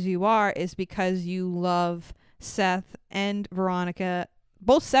much as you are is because you love Seth and Veronica,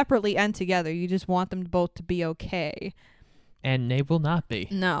 both separately and together. You just want them both to be okay. And they will not be.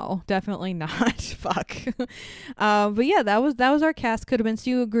 No, definitely not. Fuck. But yeah, that was our cast. Could have been. Do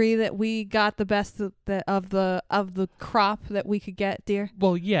you agree that we got the best of the crop that we could get, dear?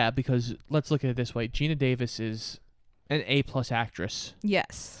 Well, yeah, because let's look at it this way. Gina Davis is an A+ actress.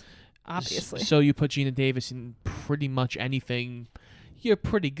 Yes, obviously. So you put Gina Davis in pretty much anything, you're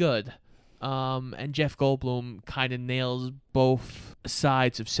pretty good. And Jeff Goldblum kind of nails both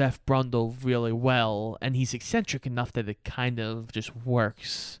sides of Seth Brundle really well, and he's eccentric enough that it kind of just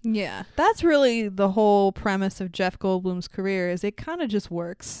works. Yeah, that's really the whole premise of Jeff Goldblum's career, is it kind of just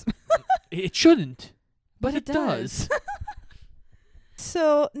works. It shouldn't, but It it does.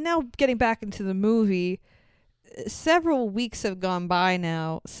 So now getting back into the movie, several weeks have gone by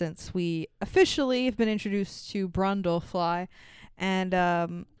now since we officially have been introduced to Brundle Fly,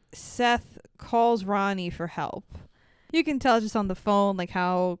 and Seth calls Ronnie for help. You can tell just on the phone like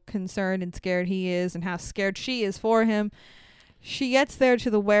how concerned and scared he is, and how scared she is for him. She gets there to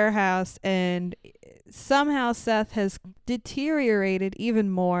the warehouse, and somehow Seth has deteriorated even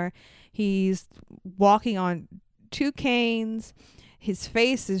more. He's walking on 2 canes. His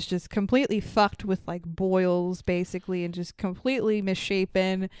face is just completely fucked with like boils, basically, and just completely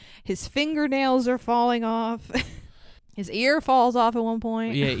misshapen. His fingernails are falling off. His ear falls off at one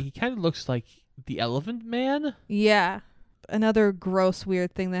point. Yeah, he kind of looks like the Elephant Man. Yeah. Another gross,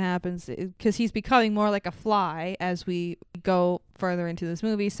 weird thing that happens, because he's becoming more like a fly as we go further into this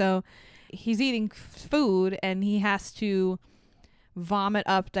movie. So he's eating food, and he has to vomit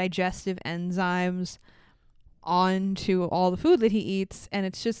up digestive enzymes onto all the food that he eats, and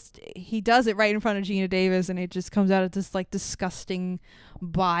it's just, he does it right in front of Gina Davis, and it just comes out as this like disgusting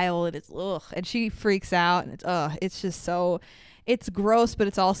bile, and it's ugh, and she freaks out, and it's just so, it's gross, but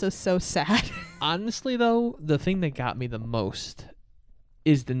it's also so sad. Honestly, though, the thing that got me the most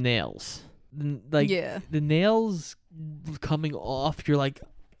is the nails. Yeah. The nails coming off, you're like,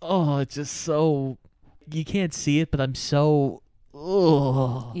 oh, it's just so, you can't see it, but I'm so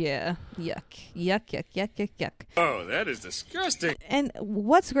ugh. Yeah. Yuck. Yuck, yuck, yuck, yuck, yuck. Oh, that is disgusting. And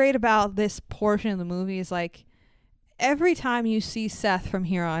what's great about this portion of the movie is like every time you see Seth from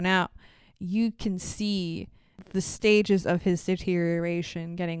here on out, you can see the stages of his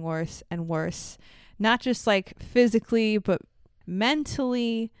deterioration getting worse and worse. Not just like physically, but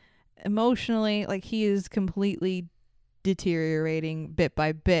mentally, emotionally. Like he is completely deteriorating bit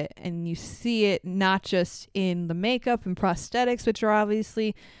by bit. And you see it not just in the makeup and prosthetics, which are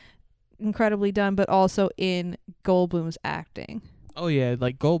obviously incredibly done, but also in Goldblum's acting. Oh yeah,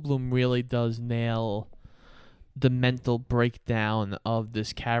 like Goldblum really does nail the mental breakdown of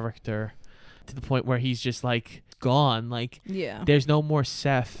this character to the point where he's just like gone. Like Yeah. there's no more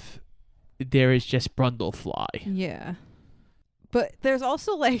Seth. There is just Brundlefly. Yeah. But there's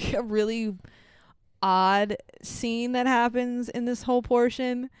also like a really odd scene that happens in this whole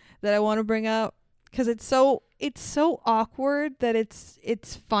portion that I want to bring up because it's so awkward that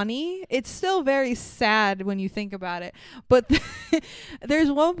it's funny. It's still very sad when you think about it. But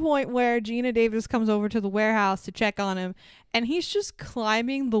there's one point where Gina Davis comes over to the warehouse to check on him and he's just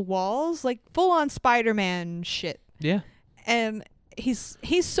climbing the walls like full on Spider-Man shit. Yeah. And he's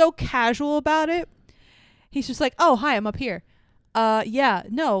so casual about it. He's just like, "Oh, hi, I'm up here." Yeah,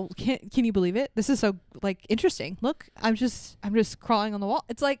 no, can you believe it? This is so like interesting. Look, I'm just crawling on the wall.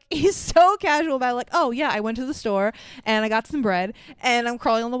 It's like he's so casual about it, like, "Oh yeah, I went to the store and I got some bread and I'm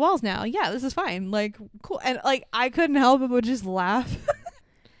crawling on the walls now. Yeah, this is fine. Like, cool." And like I couldn't help but just laugh.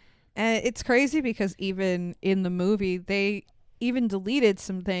 And it's crazy because even in the movie, they even deleted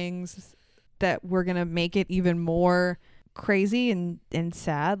some things that were gonna make it even more crazy and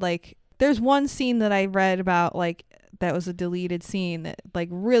sad. Like there's one scene that I read about like that was a deleted scene that like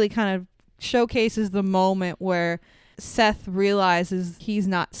really kind of showcases the moment where Seth realizes he's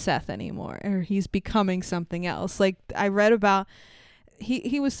not Seth anymore or he's becoming something else. Like I read about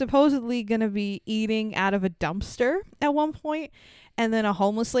he was supposedly going to be eating out of a dumpster at one point, and then a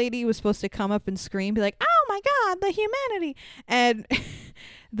homeless lady was supposed to come up and scream, be like, "Oh my God, the humanity." And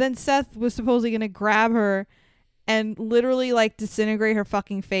then Seth was supposedly going to grab her and literally like disintegrate her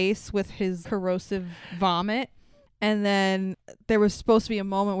fucking face with his corrosive vomit. And then there was supposed to be a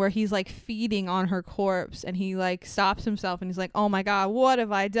moment where he's like feeding on her corpse and he like stops himself and he's like, "Oh my God, what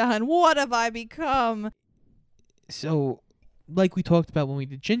have I done? What have I become?" So, like we talked about when we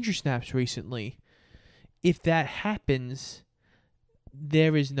did Ginger Snaps recently, if that happens,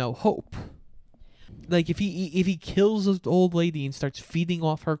 there is no hope. Like if he kills the old lady and starts feeding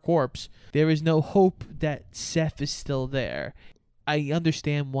off her corpse, there is no hope that Seth is still there. I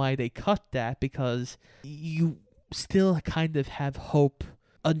understand why they cut that because you still kind of have hope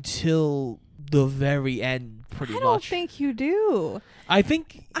until the very end, pretty much. I don't think you do. I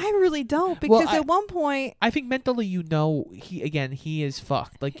really don't, because Well, at one point I think mentally, he is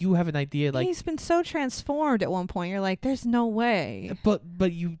fucked. Like you have an idea, like he's been so transformed. At one point, you're like, "There's no way."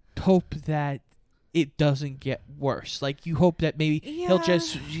 but you hope that it doesn't get worse. Like you hope that maybe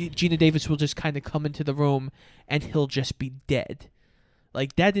Gina Davis will just kind of come into the room and he'll just be dead.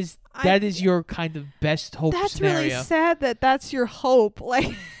 Like that is your kind of best hope That's scenario. really sad that that's your hope.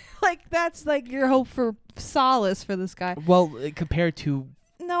 Like that's like your hope for solace for this guy. Well, compared to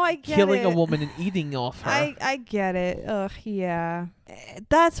No, I get killing it. a woman and eating off her. I get it. Ugh, yeah.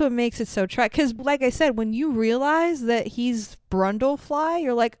 That's what makes it so tragic. Because, like I said, when you realize that he's Brundlefly,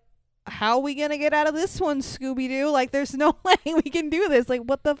 you're like, "How are we gonna get out of this one, Scooby-Doo? Like, there's no way we can do this. Like,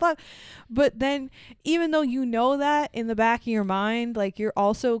 what the fuck?" But then, even though you know that in the back of your mind, like, you're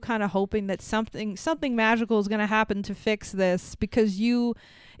also kind of hoping that something magical is gonna happen to fix this, because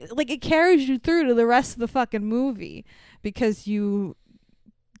it carries you through to the rest of the fucking movie because you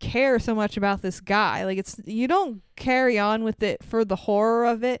care so much about this guy. Like, you don't carry on with it for the horror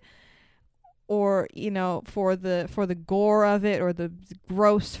of it, or for the gore of it, or the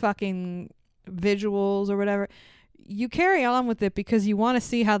gross fucking visuals or whatever. You carry on with it because you want to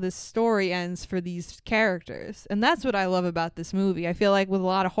see how this story ends for these characters. And that's what I love about this movie. I feel like with a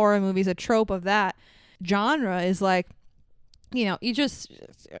lot of horror movies, a trope of that genre is like, you just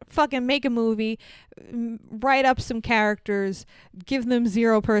fucking make a movie, write up some characters, give them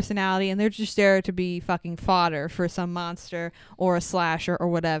zero personality, and they're just there to be fucking fodder for some monster or a slasher or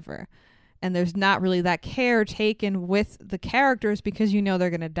whatever. And there's not really that care taken with the characters because they're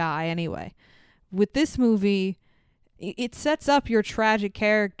going to die anyway. With this movie, it sets up your tragic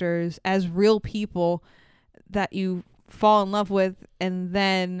characters as real people that you fall in love with, and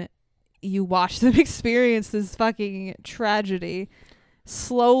then you watch them experience this fucking tragedy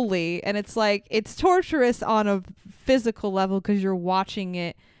slowly. And it's like, it's torturous on a physical level because you're watching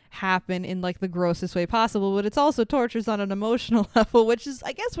it happen in like the grossest way possible, but it's also tortures on an emotional level, which is,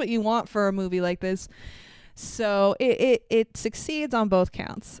 I guess, what you want for a movie like this. So it succeeds on both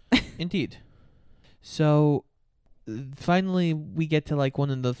counts. Indeed. So finally we get to like one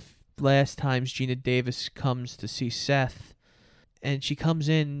of the last times Gina Davis comes to see Seth, and she comes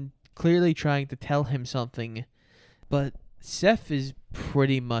in clearly trying to tell him something, but Seth is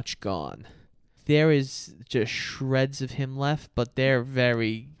pretty much gone. There is just shreds of him left, but they're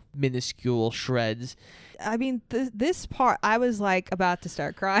very minuscule shreds. I mean, this part, I was like about to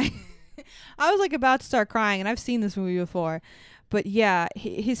start crying. I was like about to start crying, and I've seen this movie before. But yeah,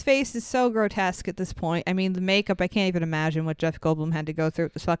 his face is so grotesque at this point. I mean, the makeup, I can't even imagine what Jeff Goldblum had to go through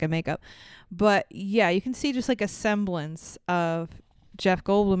with this fucking makeup. But yeah, you can see just like a semblance of Jeff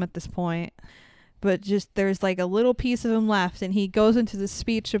Goldblum at this point. But just there's like a little piece of him left, and he goes into the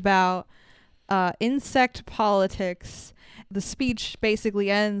speech about insect politics. The speech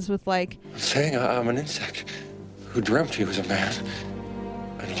basically ends with like, saying I'm an insect who dreamt he was a man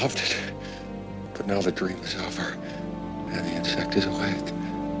and loved it. But now the dream is over and the insect is awake.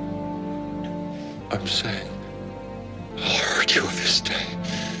 I'm saying I'll hurt you this day.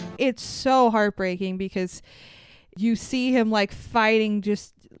 It's so heartbreaking because you see him like fighting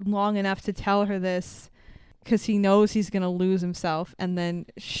just long enough to tell her this because he knows he's going to lose himself. And then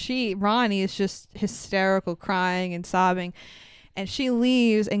Ronnie is just hysterical, crying and sobbing. And she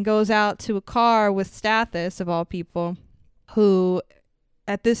leaves and goes out to a car with Stathis, of all people, who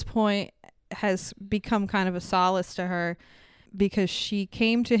at this point has become kind of a solace to her because she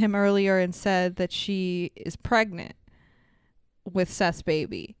came to him earlier and said that she is pregnant with Seth's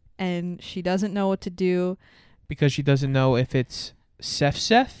baby and she doesn't know what to do. Because she doesn't know if it's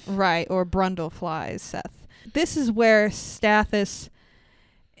Seth? Right, or Brundlefly's Seth. This is where Stathis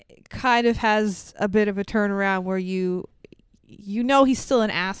kind of has a bit of a turnaround where you know he's still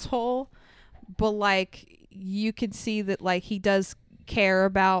an asshole, but like you can see that like he does care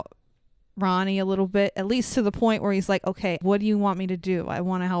about Ronnie a little bit, at least to the point where he's like, okay, what do you want me to do? I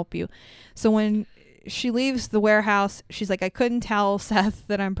want to help you. So when she leaves the warehouse, she's like, I couldn't tell Seth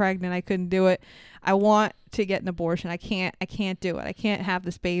that I'm pregnant. I couldn't do it. I want to get an abortion. I can't do it. I can't have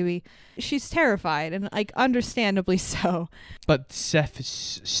this baby. She's terrified, and like understandably so. But Seth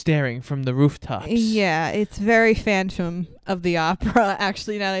is staring from the rooftops. Yeah, it's very Phantom of the Opera,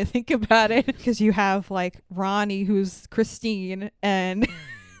 actually, now that I think about it. Because you have like Ronnie, who's Christine, and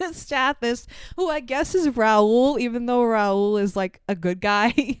Stathis, who I guess is Raoul, even though Raoul is like a good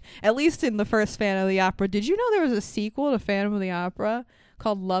guy, at least in the first Phantom of the Opera. Did you know there was a sequel to Phantom of the Opera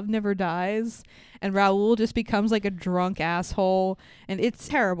called Love Never Dies? And Raoul just becomes like a drunk asshole, and it's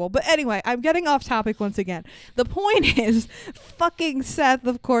terrible. But anyway, I'm getting off topic once again. The point is, fucking Seth,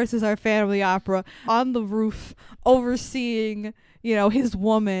 of course, is our Phantom of the Opera on the roof overseeing, you know, his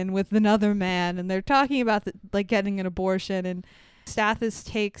woman with another man, and they're talking about like getting an abortion, and Stathis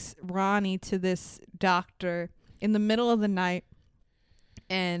takes Ronnie to this doctor in the middle of the night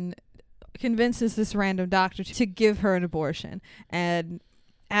and convinces this random doctor to give her an abortion. And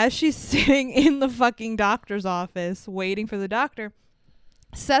as she's sitting in the fucking doctor's office waiting for the doctor,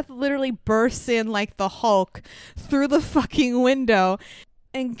 Seth literally bursts in like the Hulk through the fucking window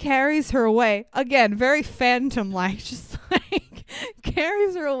and carries her away. Again, very Phantom-like, just like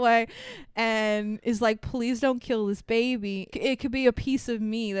carries her away and is like, please don't kill this baby. It could be a piece of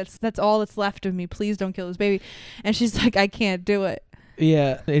me. That's all that's left of me. Please don't kill this baby. And she's like, I can't do it.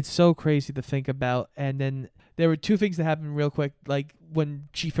 Yeah, it's so crazy to think about. And then there were two things that happened real quick. Like when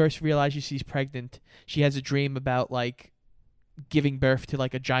she first realizes she's pregnant, she has a dream about like giving birth to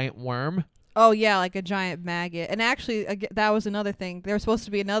like a giant worm. Oh yeah, like a giant maggot. And actually, that was another thing. There was supposed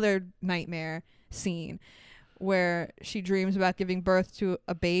to be another nightmare scene where she dreams about giving birth to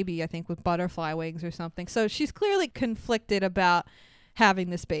a baby, I think with butterfly wings or something. So she's clearly conflicted about having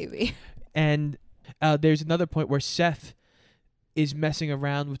this baby. And there's another point where Seth is messing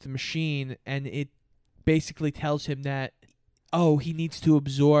around with the machine, and it basically tells him that, oh, he needs to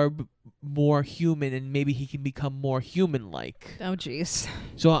absorb more human and maybe he can become more human-like. Oh, jeez.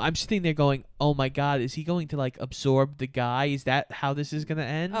 So I'm sitting there going, oh my God, is he going to like absorb the guy? Is that how this is going to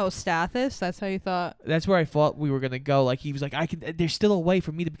end? Oh, Stathis? That's how you thought? That's where I thought we were going to go. Like he was like, there's still a way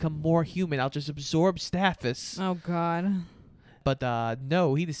for me to become more human. I'll just absorb Stathis. Oh, God. But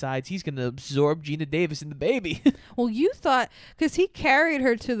no, he decides he's going to absorb Gina Davis and the baby. Well, you thought, because he carried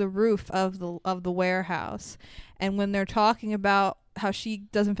her to the roof of the warehouse, and when they're talking about how she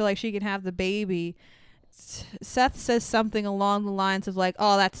doesn't feel like she can have the baby, Seth says something along the lines of like,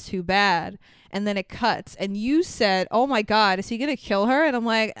 oh, that's too bad. and then it cuts. And you said, "Oh my God, is he gonna kill her?" And I'm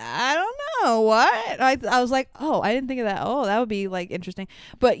like, I don't know what. I was like, oh, I didn't think of that. Oh, that would be like interesting.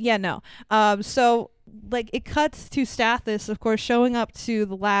 But yeah, no. So like it cuts to Stathis, of course, showing up to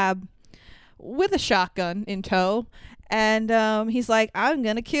the lab with a shotgun in tow, and he's like, "I'm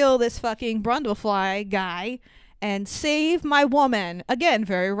gonna kill this fucking Brundlefly guy and save my woman." Again,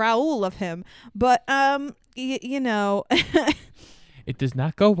 very Raoul of him, but you know, It does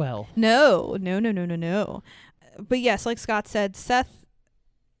not go well. no. But yes, like Scott said, Seth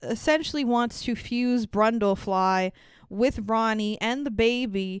essentially wants to fuse Brundlefly with Ronnie and the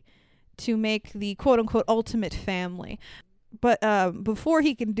baby to make the quote-unquote ultimate family. But before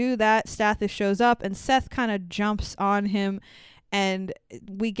he can do that, Stathis shows up, and Seth kind of jumps on him, and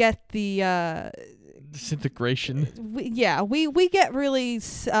we get the Disintegration. we get really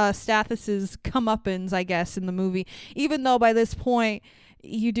Stathis's comeuppance, I guess, in the movie. Even though by this point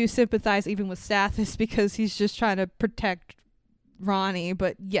you do sympathize even with Stathis because he's just trying to protect Ronnie.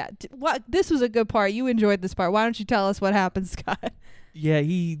 But yeah, this was a good part. You enjoyed this part. Why don't you tell us what happens, Scott? Yeah,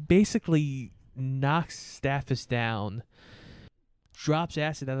 he basically knocks Stathis down, drops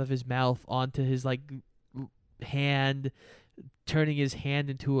acid out of his mouth onto his like hand, turning his hand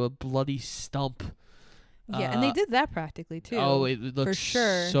into a bloody stump. Yeah, and they did that practically too. Oh, it looks for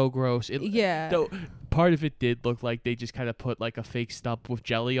sure. so gross. Yeah. Though part of it did look like they just kind of put like a fake stump with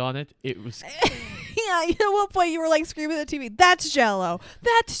jelly on it. It was Yeah, at one point you were like screaming at the TV, "That's Jello!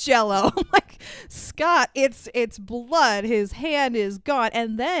 That's Jello!" I'm like, Scott, it's blood. His hand is gone,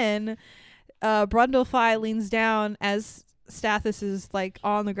 and then Brundlefly leans down as Stathis is like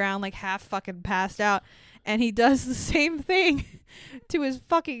on the ground, like half fucking passed out, and he does the same thing to his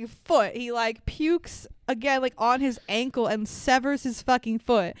fucking foot. He like pukes again, like on his ankle, and severs his fucking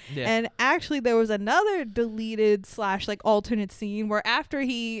foot. Yeah. And actually, there was another deleted / like alternate scene where after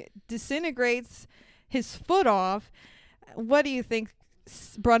he disintegrates his foot off, what do you think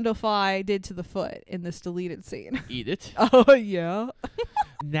Brundlefly did to the foot in this deleted scene? eat it. Oh yeah.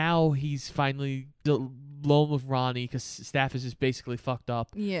 Now he's finally alone with Ronnie because Stathis is basically fucked up.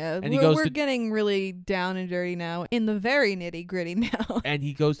 Yeah, And he goes we're to- getting really down and dirty now, in the very nitty gritty now. And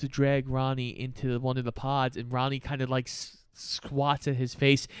he goes to drag Ronnie into one of the pods, and Ronnie kind of like squats at his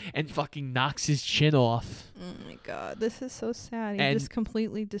face and fucking knocks his chin off. Oh my god, this is so sad. He And- just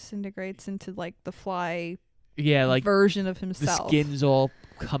completely disintegrates into like the fly Yeah, like version of the himself. skin's all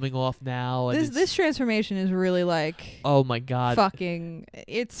coming off now. And This transformation is really like oh my god. fucking.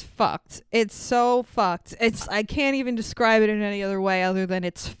 It's fucked. It's so fucked. I can't even describe it in any other way other than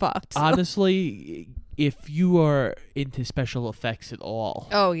it's fucked. Honestly, if you are into special effects at all,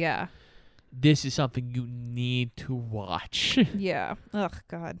 Oh yeah, this is something you need to watch. yeah. Ugh,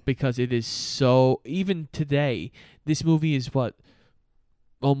 god. Because it is so, even today, this movie is what,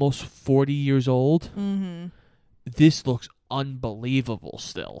 almost 40 years old. Mm-hmm. This looks unbelievable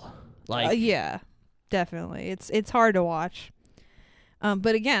still. Like Yeah, definitely. It's hard to watch.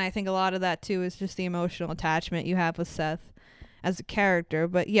 But again, I think a lot of that too is just the emotional attachment you have with Seth as a character.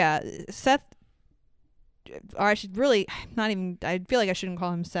 But yeah, Seth, or I should really not even. I feel like I shouldn't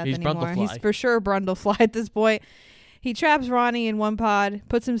call him Seth He's anymore. Brundlefly. He's for sure Brundlefly at this point. He traps Ronnie in one pod,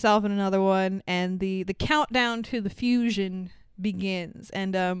 puts himself in another one, and the countdown to the fusion begins.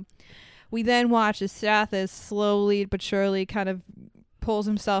 And we then watch as Stathis slowly but surely kind of pulls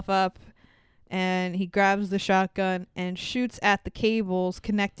himself up, and he grabs the shotgun and shoots at the cables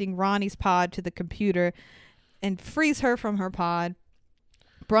connecting Ronnie's pod to the computer and frees her from her pod.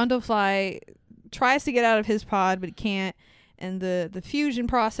 Brundlefly tries to get out of his pod, but he can't, and the fusion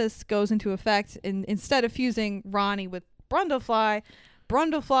process goes into effect, and instead of fusing Ronnie with Brundlefly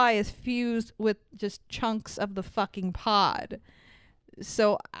is fused with just chunks of the fucking pod.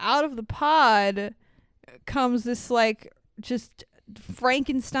 So out of the pod comes this like just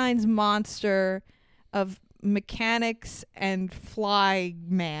Frankenstein's monster of mechanics and fly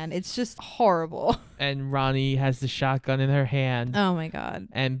man. It's just horrible. and Ronnie has the shotgun in her hand, Oh my god.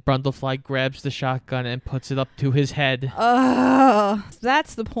 and Brundlefly grabs the shotgun and puts it up to his head.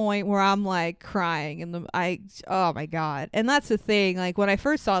 That's the point where I'm like crying oh my god. And that's the thing, like when I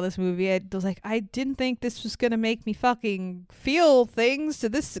first saw this movie, I was like, I didn't think this was gonna make me fucking feel things to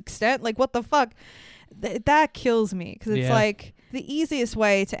this extent. Like what the fuck? That kills me, because it's Yeah. like the easiest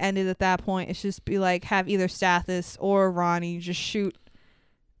way to end it at that point is just be like, have either Stathis or Ronnie just shoot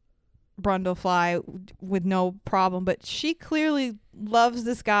Brundlefly with no problem. But she clearly loves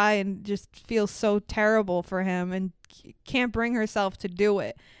this guy and just feels so terrible for him and can't bring herself to do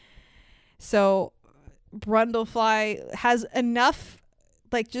it. So Brundlefly has enough,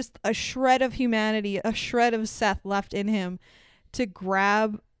 like just a shred of humanity, a shred of Seth left in him to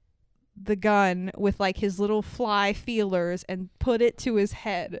grab the gun with like his little fly feelers and put it to his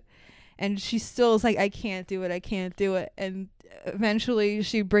head. And she still is like, I can't do it. I can't do it. And eventually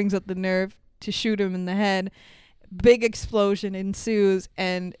she brings up the nerve to shoot him in the head. Big explosion ensues,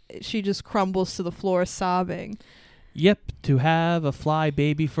 and she just crumbles to the floor sobbing. Yep, to have a fly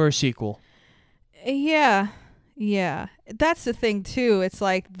baby for a sequel. Yeah. That's the thing, too. It's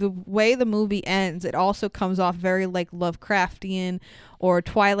like the way the movie ends, it also comes off very like Lovecraftian or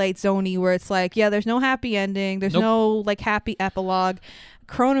Twilight Zone-y, where it's like, yeah, there's no happy ending. There's Nope. no like happy epilogue.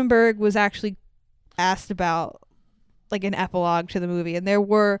 Cronenberg was actually asked about like an epilogue to the movie, and there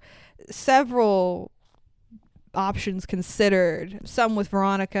were several options considered, some with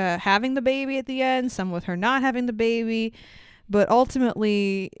Veronica having the baby at the end, some with her not having the baby, but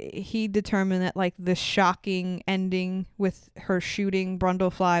ultimately he determined that like the shocking ending with her shooting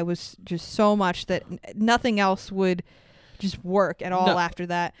Brundlefly was just so much that nothing else would just work at all No. after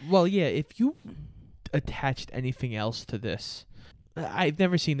that. Well, yeah, if you attached anything else to this, I've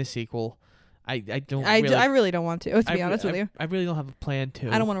never seen the sequel. I don't really, I really don't want to be I honest with you. I really don't have a plan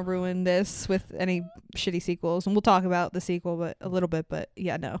to. I don't want to ruin this with any shitty sequels, and we'll talk about the sequel but a little bit, but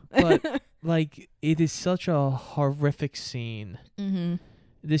yeah, no. But like, it is such a horrific scene. Mm-hmm.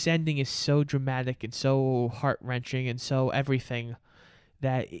 This ending is so dramatic and so heart-wrenching and so everything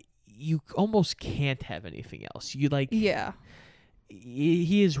that you almost can't have anything else. You like, Yeah.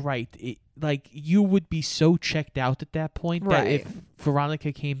 he is right. Like, you would be so checked out at that point that Right. if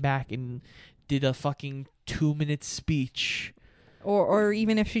Veronica came back and did a fucking 2-minute speech, Or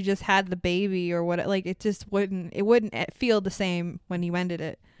even if she just had the baby or what, like it wouldn't feel the same when you ended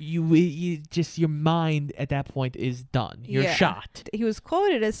it. you just, your mind at that point is done. You're Yeah. shot. He was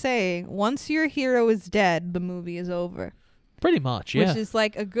quoted as saying, "Once your hero is dead, the movie is over," Pretty much, yeah. which is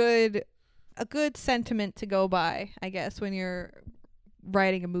like a good sentiment to go by, I guess, when you're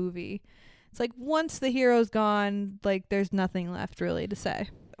writing a movie. It's like once the hero's gone, like there's nothing left really to say.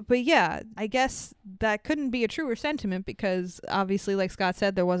 But yeah, I guess that couldn't be a truer sentiment because obviously, like Scott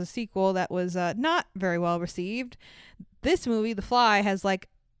said, there was a sequel that was not very well received. This movie, The Fly, has like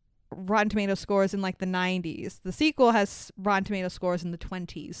Rotten Tomato scores in like the 90s. The sequel has Rotten Tomato scores in the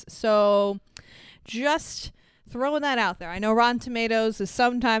 20s. So just throwing that out there. I know Rotten Tomatoes is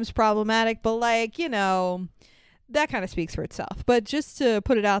sometimes problematic, but like, you know, that kind of speaks for itself. But just to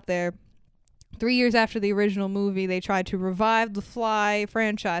put it out there, 3 years after the original movie, they tried to revive the Fly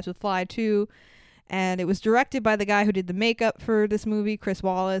franchise with Fly 2, and it was directed by the guy who did the makeup for this movie, Chris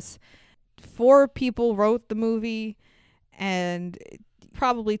Wallace. 4 people wrote the movie, and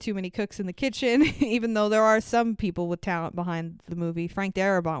probably too many cooks in the kitchen, even though there are some people with talent behind the movie. Frank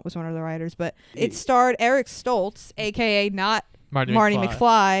Darabont was one of the writers, but it starred Eric Stoltz, a.k.a. not Marty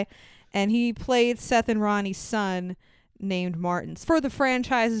McFly, and he played Seth and Ronnie's son, named Martin. For the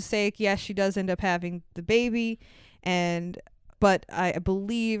franchise's sake, yes, she does end up having the baby, but I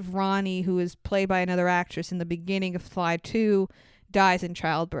believe Ronnie, who is played by another actress in the beginning of Fly 2, dies in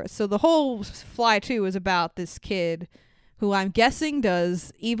childbirth. So the whole Fly 2 is about this kid who I'm guessing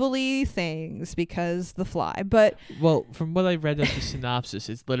does evilly things because the Fly. But well, from what I read of the synopsis,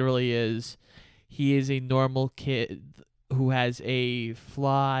 it literally is he is a normal kid who has a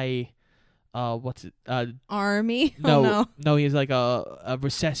fly. army? No, he has like a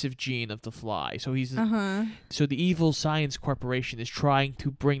recessive gene of the fly. So he's so the evil science corporation is trying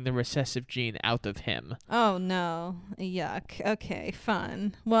to bring the recessive gene out of him. Oh no, yuck. Okay,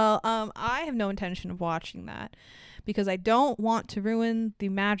 fun. Well, I have no intention of watching that because I don't want to ruin the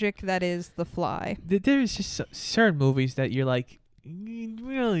magic that is the Fly. There's just certain movies that you're like, you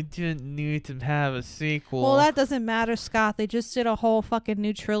really didn't need to have a sequel. Well, that doesn't matter, Scott. They just did a whole fucking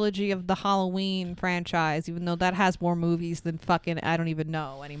new trilogy of the Halloween franchise, even though that has more movies than fucking I don't even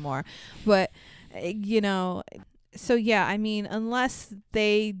know anymore. But, you know, so yeah, I mean, unless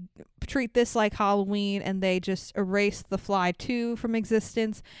they treat this like Halloween and they just erase The Fly 2 from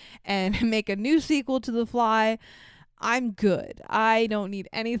existence and make a new sequel to The Fly, I'm good. I don't need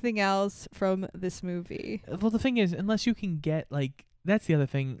anything else from this movie. Well, the thing is, unless you can get, like, that's the other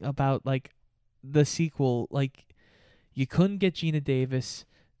thing about, like, the sequel. Like, you couldn't get Gina Davis.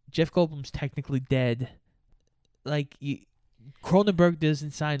 Jeff Goldblum's technically dead. Like, Cronenberg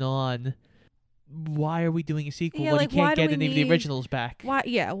doesn't sign on. Why are we doing a sequel when like, you can't get any of the originals back? Why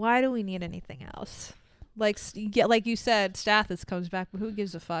do we need anything else? Like, like you said, Stathis comes back, but who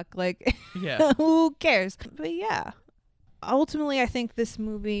gives a fuck? Like, Yeah. who cares? But yeah. Ultimately, I think this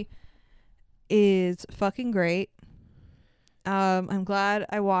movie is fucking great. I'm glad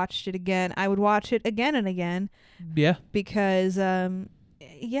I watched it again. I would watch it again and again Yeah. because,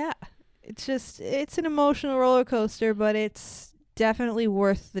 yeah, it's an emotional roller coaster, but it's definitely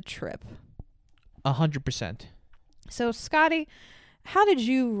worth the trip. 100%. So, Scotty, how did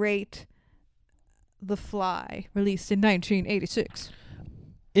you rate The Fly, released in 1986?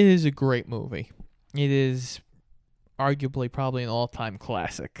 It is a great movie. It is arguably probably an all-time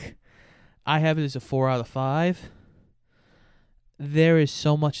classic. I have it as a 4 out of 5. There is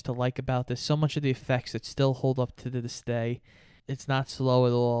so much to like about this, so much of the effects that still hold up to this day. It's not slow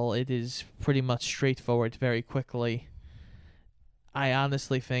at all. It is pretty much straightforward very quickly. I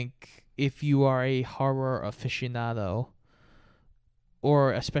honestly think if you are a horror aficionado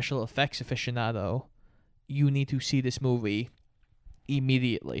or a special effects aficionado, you need to see this movie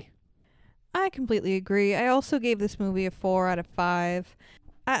immediately. I completely agree. I also gave this movie a 4 out of 5.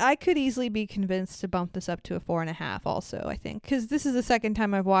 I could easily be convinced to bump this up to a 4.5 also, I think. Because this is the second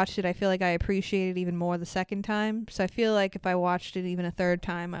time I've watched it. I feel like I appreciate it even more the second time. So I feel like if I watched it even a third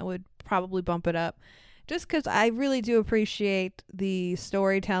time, I would probably bump it up. Just because I really do appreciate the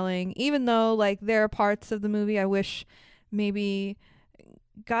storytelling. Even though, like, there are parts of the movie I wish maybe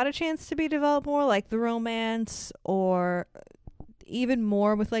got a chance to be developed more. Like the romance, or even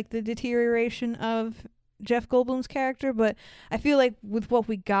more with, like, the deterioration of Jeff Goldblum's character, but I feel like with what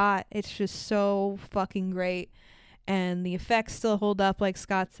we got, it's just so fucking great, and the effects still hold up, like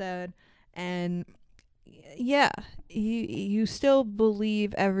Scott said, and yeah, you still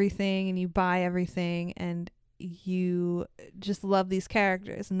believe everything, and you buy everything, and you just love these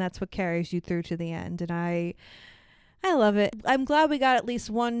characters, and that's what carries you through to the end, and I love it. I'm glad we got at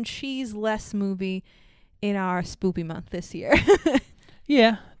least one cheese-less movie in our Spoopy month this year.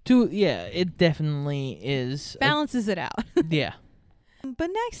 Yeah, it definitely is. Balances it out. Yeah.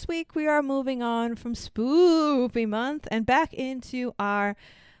 But next week we are moving on from Spoopy month and back into our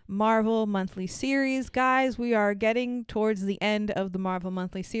Marvel monthly series. Guys, we are getting towards the end of the Marvel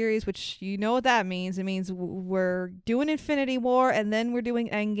monthly series, which you know what that means. It means we're doing Infinity War and then we're doing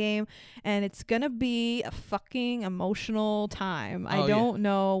Endgame, and it's gonna be a fucking emotional time. I don't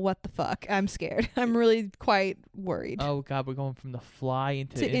know what the fuck. I'm scared. I'm really quite worried. Oh god, we're going from The Fly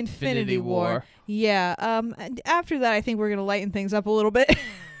into Infinity War. Yeah. And after that, I think we're gonna lighten things up a little bit.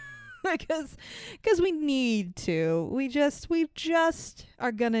 because we need to. We just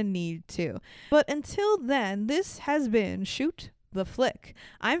are gonna need to. But until then, this has been Shoot the Flick.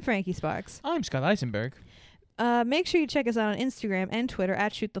 I'm Frankie Sparks. I'm Scott Eisenberg. Make sure you check us out on Instagram and Twitter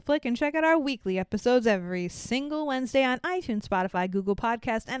at Shoot the Flick, and check out our weekly episodes every single Wednesday on iTunes, Spotify, Google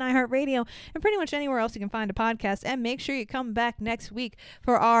Podcasts, and iHeartRadio, and pretty much anywhere else you can find a podcast. And make sure you come back next week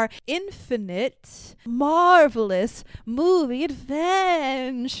for our infinite, marvelous movie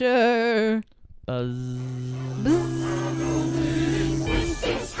adventure. Buzz. This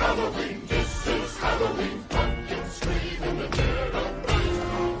is Halloween, pumpkins scream in the dead of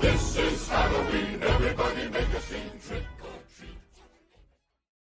night. This